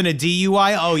different than a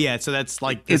DUI? Oh, yeah. So that's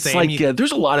like the same. It's like,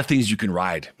 there's a lot of things you can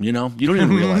ride, you know? You don't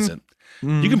even realize it.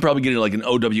 You can probably get like an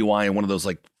OWI and one of those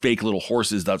like fake little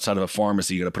horses outside of a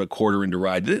pharmacy. You got to put a quarter in to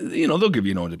ride. You know, they'll give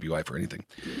you an OWI for anything.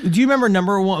 Do you remember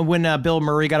number one when Bill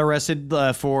Murray got arrested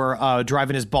for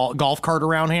driving his golf cart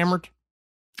around hammered?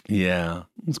 Yeah,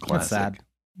 it's classic. That's sad.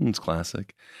 It's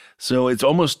classic. So it's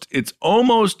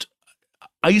almost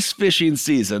ice fishing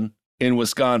season in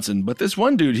Wisconsin. But this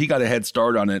one dude, he got a head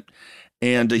start on it,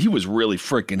 and he was really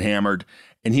freaking hammered.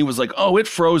 And he was like, oh, it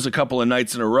froze a couple of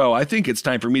nights in a row. I think it's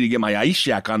time for me to get my ice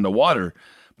shack on the water.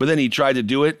 But then he tried to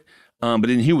do it. But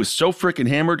then he was so freaking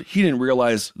hammered, he didn't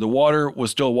realize the water was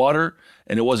still water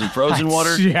and it wasn't frozen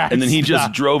water. And then he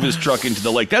just drove his truck into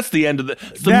the lake. That's the end of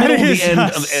the end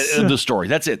of the story.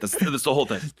 That's it. That's the whole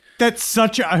thing.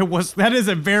 That is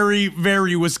a very,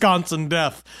 very Wisconsin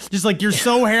death. Just like you're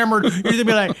so hammered, you're gonna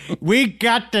be like, we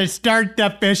got to start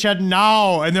the fishing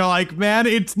now. And they're like, man,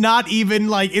 it's not even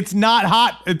like, it's not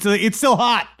hot. It's still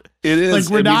hot. It is.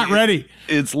 Like we're not ready.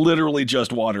 It's literally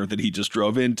just water that he just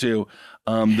drove into.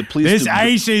 The police. This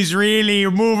ice is really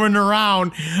moving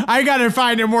around. I gotta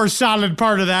find a more solid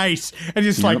part of the ice, and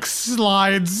just like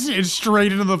slides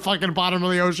straight into the fucking bottom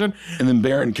of the ocean. And then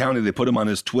Barron County, they put him on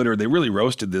his Twitter. They really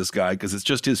roasted this guy because it's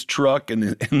just his truck and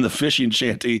the fishing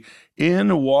shanty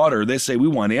in water. They say we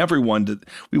want everyone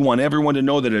to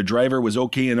know that a driver was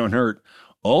okay and unhurt.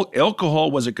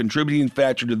 Alcohol was a contributing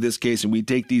factor to this case, and we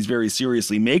take these very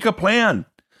seriously. Make a plan,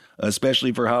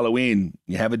 especially for Halloween.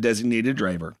 You have a designated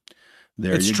driver.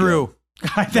 It's true.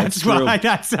 That's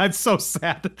so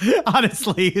sad.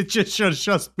 Honestly, it just should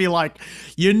just be like,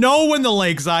 you know, when the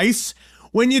lake's ice,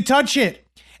 when you touch it,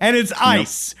 and it's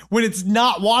ice, when it's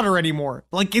not water anymore.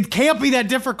 Like, it can't be that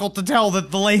difficult to tell that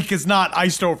the lake is not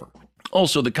iced over.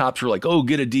 Also, the cops were like, oh,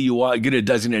 get a DUI, get a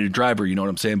designated driver, you know what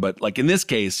I'm saying? But like in this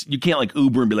case, you can't like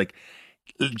Uber and be like,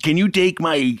 can you take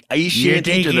my ice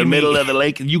shanty to the middle of the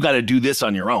lake? You got to do this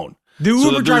on your own. The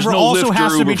Uber driver also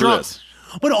has to be drunk.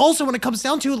 But also when it comes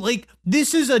down to it, like,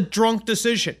 this is a drunk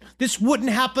decision. This wouldn't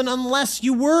happen unless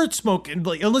you were smoking,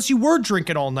 like, unless you were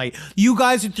drinking all night. You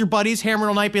guys with your buddies hammering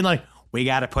all night being like, we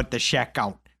got to put the shack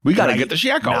out. We got to get the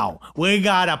shack out. Now. We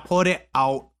got to put it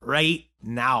out right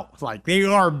now. Like,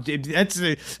 that's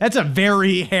a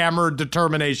very hammered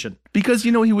determination. Because,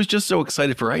 you know, he was just so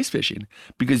excited for ice fishing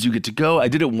because you get to go. I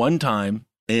did it one time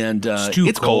and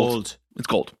it's cold. It's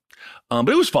cold. But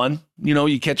it was fun. You know,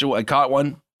 I caught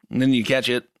one. And then you catch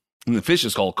it, and the fish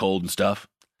is all cold and stuff.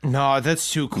 No,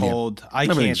 that's too cold. Yeah. I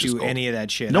can't do any of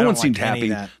that shit. No one seemed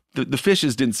happy. The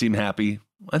fishes didn't seem happy.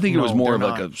 I think it was more of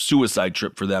like a suicide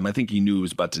trip for them. I think he knew he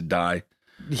was about to die.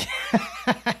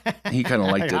 He kind of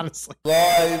liked it.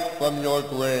 Live from your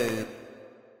grave.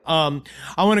 I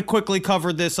want to quickly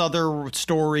cover this other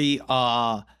story.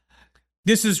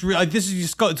 This is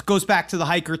it goes back to the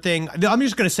hiker thing. I'm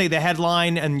just going to say the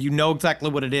headline, and you know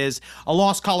exactly what it is. A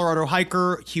lost Colorado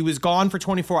hiker. He was gone for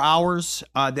 24 hours.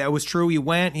 That was true. He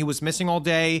was missing all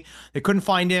day. They couldn't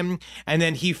find him. And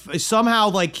then he somehow,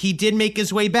 like, he did make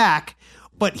his way back,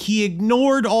 but he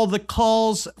ignored all the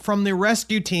calls from the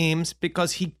rescue teams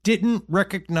because he didn't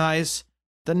recognize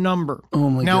the number.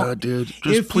 Oh my God, dude.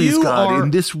 Just please, God,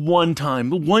 in this one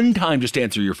time, just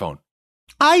answer your phone.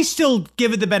 I still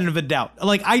give it the benefit of the doubt.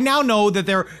 Like, I now know that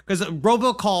because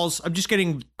robocalls, I'm just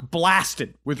getting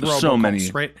blasted with robocalls, so many.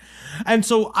 Right? And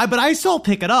so, but I still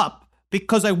pick it up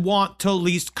because I want to at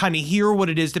least kind of hear what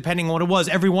it is, depending on what it was.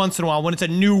 Every once in a while, when it's a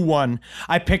new one,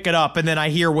 I pick it up and then I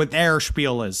hear what their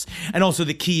spiel is. And also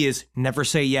the key is never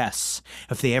say yes.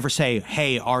 If they ever say,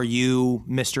 hey, are you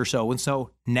Mr.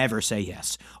 So-and-so? Never say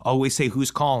yes. Always say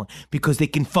who's calling, because they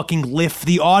can fucking lift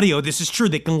the audio. This is true.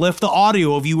 They can lift the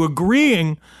audio of you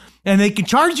agreeing and they can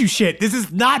charge you shit. This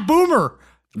is not Boomer.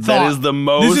 That is the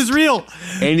most. This is real.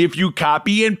 And if you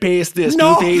copy and paste this to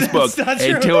Facebook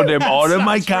and tell them all of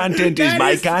my content is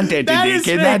my content and they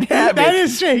cannot have it, that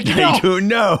is fake. They don't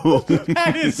know.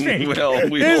 That is fake. Well,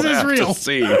 we will have to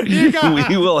see.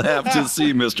 We will have to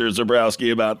see, Mr.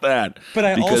 Zabrowski, about that. But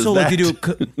I also like to do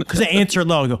because I answer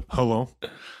low. I go, hello.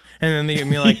 And then they give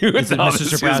me like, is it Mr.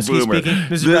 Zabrowski speaking?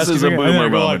 This is a Boomer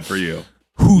moment for you.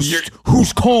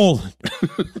 Who's calling?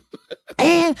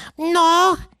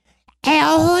 No.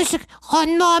 No,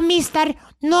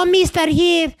 mister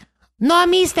here. No,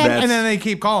 mister. And then they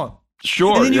keep calling.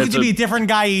 Sure. And then you get to be a different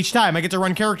guy each time. I get to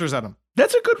run characters at them.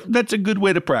 That's a good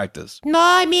way to practice.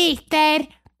 No, mister.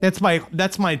 That's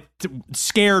my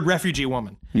scared refugee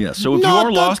woman. Yeah. So if you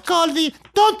are lost,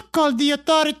 don't call the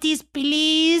authorities,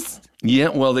 please. Yeah,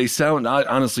 well, they sound,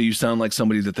 honestly, you sound like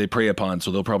somebody that they prey upon, so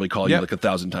they'll probably call you like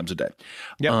 1,000 times a day.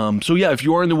 Yep. So yeah, if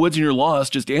you are in the woods and you're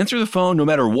lost, just answer the phone no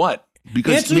matter what.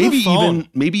 Because maybe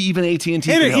even AT&T can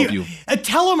help you. A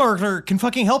telemarketer can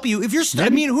fucking help you. If you're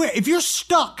if you're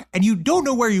stuck and you don't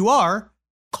know where you are,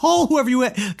 call whoever you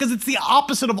because it's the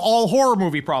opposite of all horror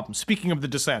movie problems. Speaking of The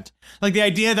Descent, like the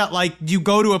idea that like you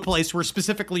go to a place where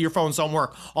specifically your phones don't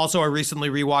work. Also, I recently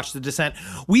rewatched The Descent.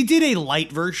 We did a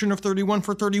light version of 31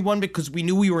 for 31 because we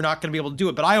knew we were not going to be able to do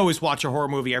it. But I always watch a horror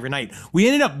movie every night. We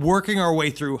ended up working our way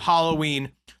through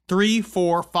Halloween 3,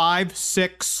 4, 5,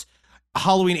 6.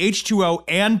 Halloween H2O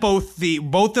and both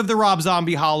of the Rob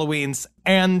Zombie Halloweens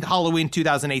and Halloween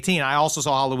 2018. I also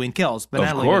saw Halloween Kills. But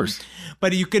of course.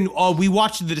 But you can, we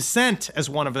watched The Descent as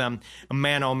one of them.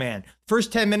 Man, oh man.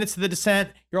 First 10 minutes of The Descent,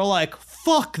 you're like,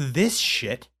 fuck this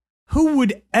shit. Who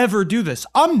would ever do this?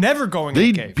 I'm never going in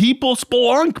a cave. People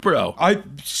spelunk, bro.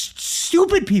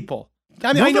 Stupid people.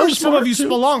 I mean, I know some of you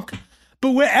spelunk,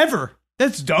 but whatever.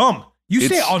 That's dumb. You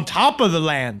stay on top of the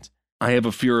land. I have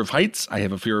a fear of heights. I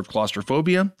have a fear of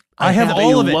claustrophobia. I have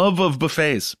all of it. love of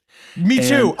buffets. Me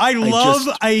too. I love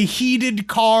a heated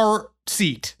car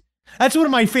seat. That's one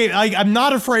of my favorite. I'm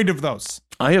not afraid of those.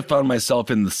 I have found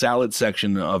myself in the salad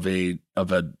section of a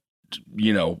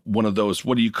one of those,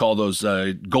 what do you call those,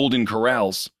 Golden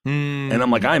Corrals. And I'm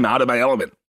like, I'm out of my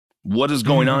element. What is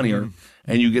going on here?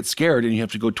 And you get scared and you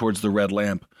have to go towards the red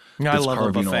lamp. I love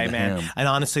a buffet, man. And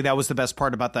honestly, that was the best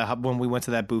part about when we went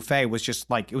to that buffet was just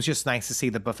like, it was just nice to see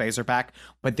the buffets are back,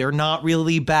 but they're not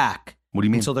really back. What do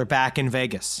you mean? Until they're back in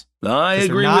Vegas. I agree with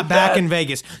that. They're not back in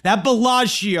Vegas. That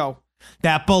Bellagio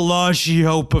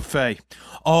buffet.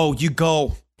 Oh, you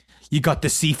got the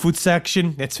seafood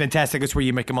section. That's fantastic. That's where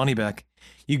you make your money back.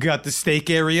 You got the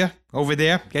steak area over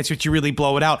there. That's what you really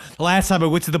blow it out. The last time I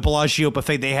went to the Bellagio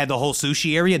buffet, they had the whole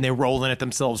sushi area and they're rolling it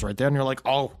themselves right there. And you're like,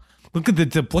 oh, look at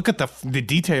the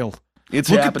detail. It's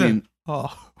happening.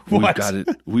 What?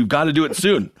 We've got to do it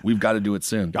soon.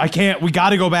 I can't. We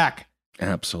got to go back.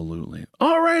 Absolutely.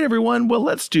 All right, everyone. Well,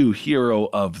 let's do Hero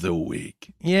of the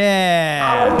Week.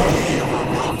 Yeah.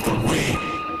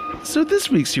 So this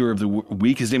week's Hero of the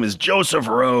Week, his name is Joseph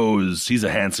Rose. He's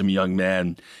a handsome young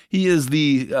man. He is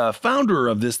the founder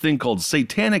of this thing called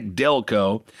Satanic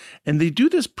Delco, and they do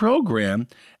this program,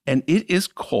 and it is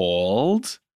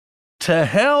called To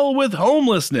Hell with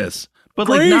Homelessness. But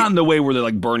like not in the way where they're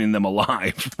like burning them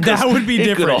alive. That would be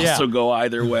different. It could also go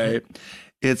either way.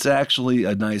 It's actually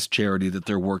a nice charity that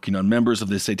they're working on. Members of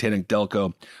the Satanic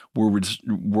Delco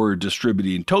were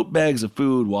distributing tote bags of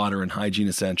food, water, and hygiene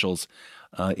essentials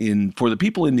for the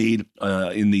people in need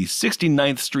in the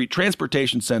 69th Street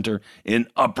Transportation Center in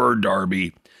Upper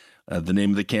Darby. The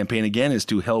name of the campaign again is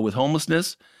To Hell with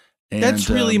Homelessness. And, that's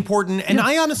really important. And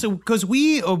I honestly, because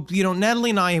we,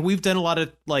 Natalie and I, we've done a lot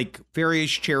of like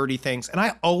various charity things. And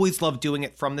I always love doing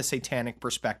it from the satanic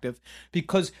perspective,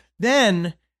 because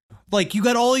then like, you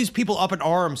got all these people up in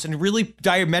arms, and really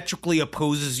diametrically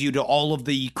opposes you to all of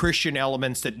the Christian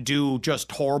elements that do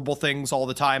just horrible things all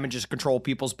the time and just control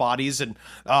people's bodies, and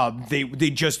they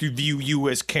just view you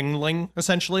as kingling,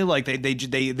 essentially. Like,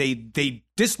 they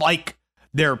dislike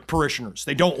their parishioners.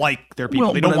 They don't like their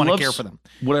people. They don't want to care for them.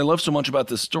 What I love so much about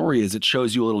this story is it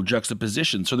shows you a little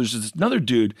juxtaposition. So there's this another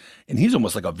dude, and he's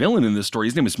almost like a villain in this story.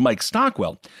 His name is Mike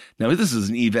Stockwell. Now, this is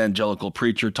an evangelical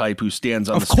preacher type who stands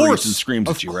on the streets and screams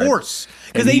at you, right? Of course.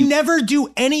 Because they never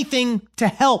do anything to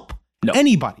help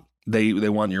anybody. They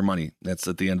want your money. That's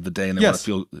at the end of the day, and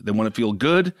they want to feel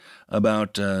good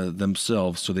about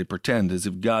themselves. So they pretend as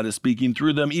if God is speaking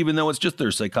through them, even though it's just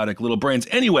their psychotic little brains.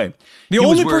 Anyway, the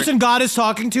only person God is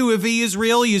talking to, if he is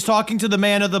real, he's talking to the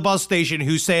man at the bus station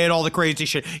who's saying all the crazy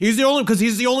shit. He's the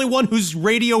only one whose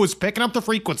radio is picking up the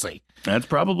frequency. That's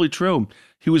probably true.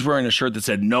 He was wearing a shirt that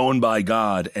said "Known by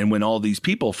God," and when all these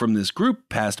people from this group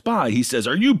passed by, he says,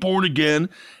 "Are you born again?"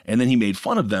 And then he made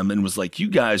fun of them and was like, "You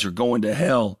guys are going to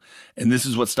hell." And this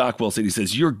is what Stockwell said. He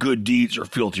says, "Your good deeds are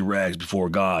filthy rags before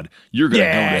God. You're going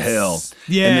to go to hell."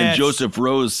 Yes. And then Joseph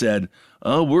Rose said,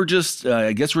 "Oh,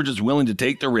 I guess we're just willing to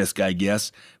take the risk, I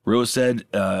guess." Rose said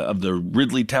of the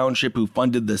Ridley Township who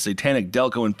funded the Satanic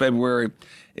Delco in February,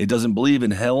 it doesn't believe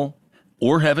in hell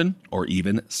or heaven, or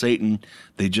even Satan.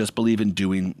 They just believe in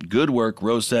doing good work.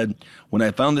 Rose said, "When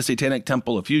I found the Satanic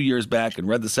Temple a few years back and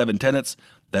read the 7 tenets,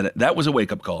 that was a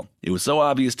wake-up call. It was so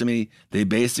obvious to me. They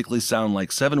basically sound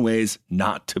like 7 ways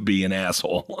not to be an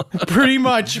asshole." Pretty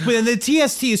much. But the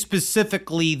TST is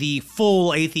specifically the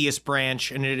full atheist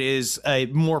branch, and it is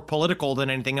more political than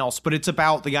anything else. But it's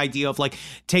about the idea of like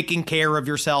taking care of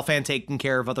yourself and taking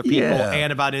care of other people,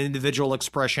 and about individual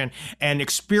expression and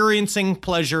experiencing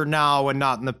pleasure now and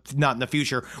not in the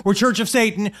future. Where Church of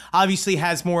Satan obviously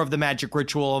has more of the magic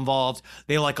ritual involved.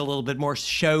 They like a little bit more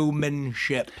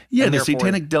showmanship. Yeah, the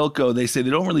Satanic Delco, they say they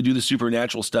don't really do the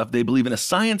supernatural stuff. They believe in a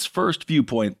science-first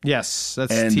viewpoint. Yes,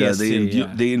 that's and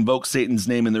TST. they invoke Satan's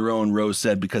name in their own, Rose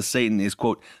said, because Satan is,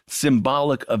 quote,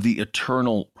 symbolic of the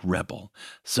eternal rebel.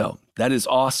 So that is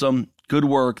awesome. Good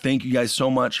work. Thank you guys so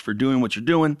much for doing what you're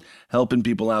doing, helping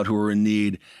people out who are in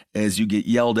need as you get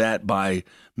yelled at by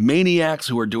maniacs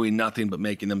who are doing nothing but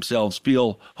making themselves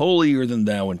feel holier than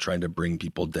thou and trying to bring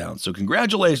people down. So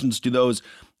congratulations to those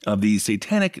of the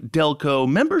Satanic Delco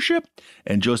membership.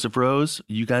 And Joseph Rose,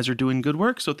 you guys are doing good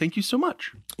work, so thank you so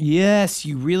much. Yes,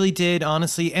 you really did,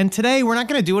 honestly. And today, we're not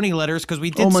going to do any letters because we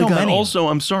did so many. Also,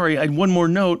 I'm sorry, I had one more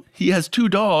note. He has 2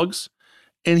 dogs,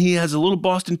 and he has a little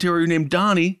Boston Terrier named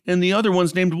Donnie, and the other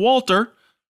one's named Walter,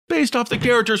 based off the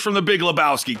characters from The Big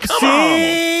Lebowski. Come on!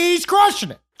 He's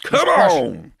crushing it. Come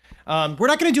on! We're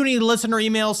not going to do any listener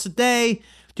emails today,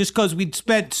 just because we'd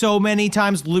spent so many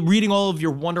times reading all of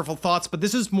your wonderful thoughts, but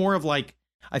this is more of like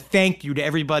a thank you to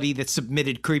everybody that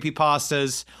submitted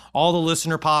creepypastas, all the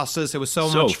listener pastas. It was so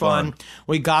much fun.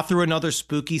 We got through another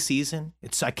spooky season.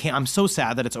 I'm so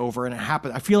sad that it's over, and it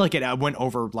happened. I feel like it went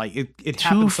over, like it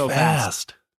happened so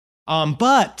fast.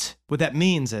 But what that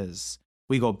means is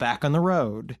we go back on the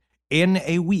road in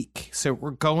a week. So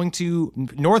we're going to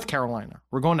North Carolina.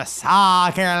 We're going to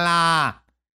South Carolina.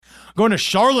 Going to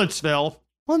Charlottesville.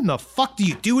 What in the fuck do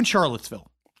you do in Charlottesville?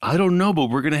 I don't know, but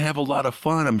we're going to have a lot of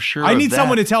fun, I'm sure. I need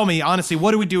someone to tell me, honestly,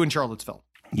 what do we do in Charlottesville?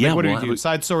 Yeah, what do we do?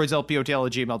 Side stories,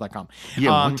 lpotl@gmail.com.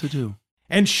 Yeah, what to do?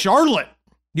 And Charlotte.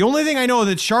 The only thing I know is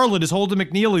that Charlotte is Holden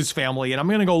McNeely's family, and I'm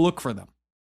going to go look for them.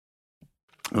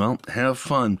 Well, have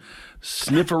fun.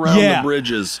 Sniff around the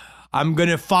bridges. I'm going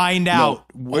to find out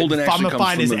Holden if I'm going to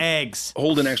find his eggs.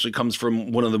 Holden actually comes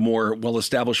from one of the more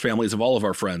well-established families of all of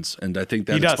our friends, and I think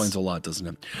that explains a lot, doesn't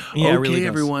it? Yeah, okay, it really does.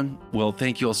 Everyone. Well,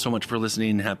 thank you all so much for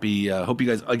listening. Happy, hope you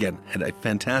guys, again, had a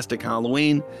fantastic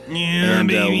Halloween. Yeah, and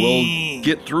baby. We'll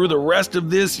get through the rest of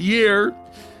this year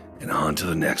and on to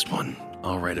the next one.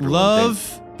 All right, everyone.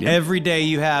 Love every day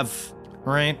you have,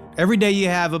 right? Every day you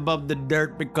have above the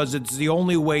dirt, because it's the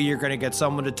only way you're going to get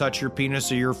someone to touch your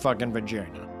penis or your fucking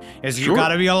vagina. Is you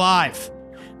gotta be alive.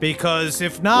 Because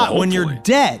if not, when you're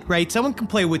dead, right? Someone can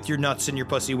play with your nuts and your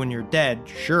pussy when you're dead.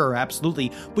 Sure,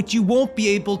 absolutely. But you won't be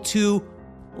able to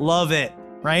love it,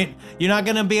 right? You're not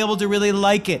gonna be able to really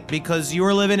like it because you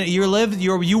were living it. You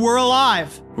were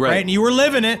alive, right? And you were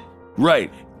living it.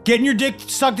 Right. Getting your dick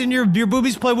sucked in your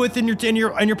boobies play with and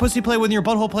your pussy play with and your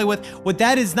butthole play with. What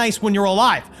that is nice when you're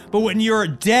alive, but when you're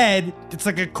dead, it's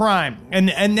like a crime.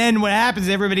 And then what happens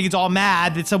is everybody gets all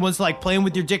mad that someone's like playing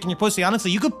with your dick and your pussy.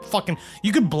 Honestly, you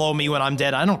could blow me when I'm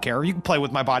dead. I don't care. You can play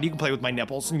with my body. You can play with my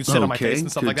nipples and you can sit on my face and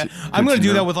stuff like that. I'm gonna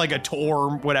do that with like a tour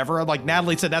or whatever. Like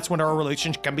Natalie said, that's when our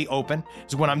relationship can be open,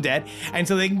 is when I'm dead. And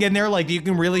so they can get in there, like you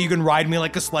can ride me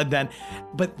like a sled then.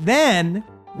 But then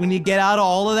when you get out of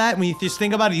all of that, when you just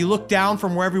think about it, you look down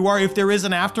from wherever you are, if there is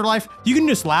an afterlife, you can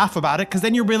just laugh about it, because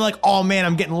then you're being like, oh man,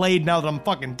 I'm getting laid now that I'm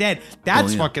fucking dead.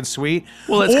 That's fucking sweet.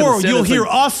 Well, that's kinda or sad. you'll It's hear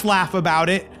like- us laugh about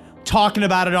it, talking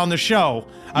about it on the show,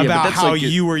 but about that's how like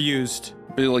you were used.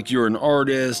 Like you're an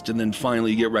artist, and then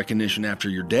finally you get recognition after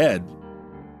you're dead.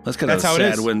 That's kind of That's how it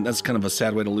is. That's kind of a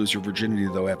sad way to lose your virginity,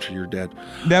 though, after you're dead.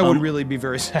 That would really be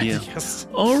very sad. yeah. Yes.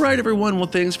 All right, everyone. Well,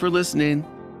 thanks for listening.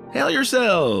 Hail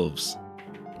yourselves.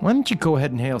 Why don't you go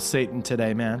ahead and hail Satan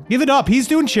today, man? Give it up. He's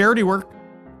doing charity work.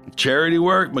 Charity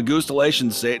work.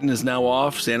 Magustalations. Satan is now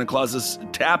off. Santa Claus is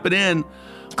tapping in.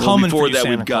 Coming before for you, that,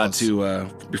 Santa we've got Claus. to.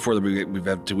 Before that, we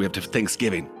have to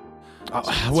Thanksgiving.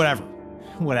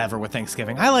 Whatever with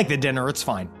Thanksgiving. I like the dinner. It's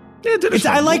fine. Yeah, dinner's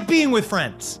I fun. like being with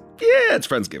friends. Yeah, it's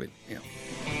Friendsgiving. Yeah.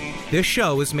 This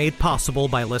show is made possible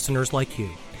by listeners like you.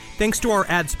 Thanks to our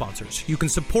ad sponsors, you can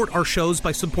support our shows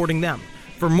by supporting them.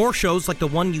 For more shows like the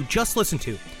one you just listened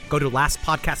to, go to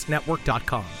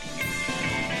lastpodcastnetwork.com.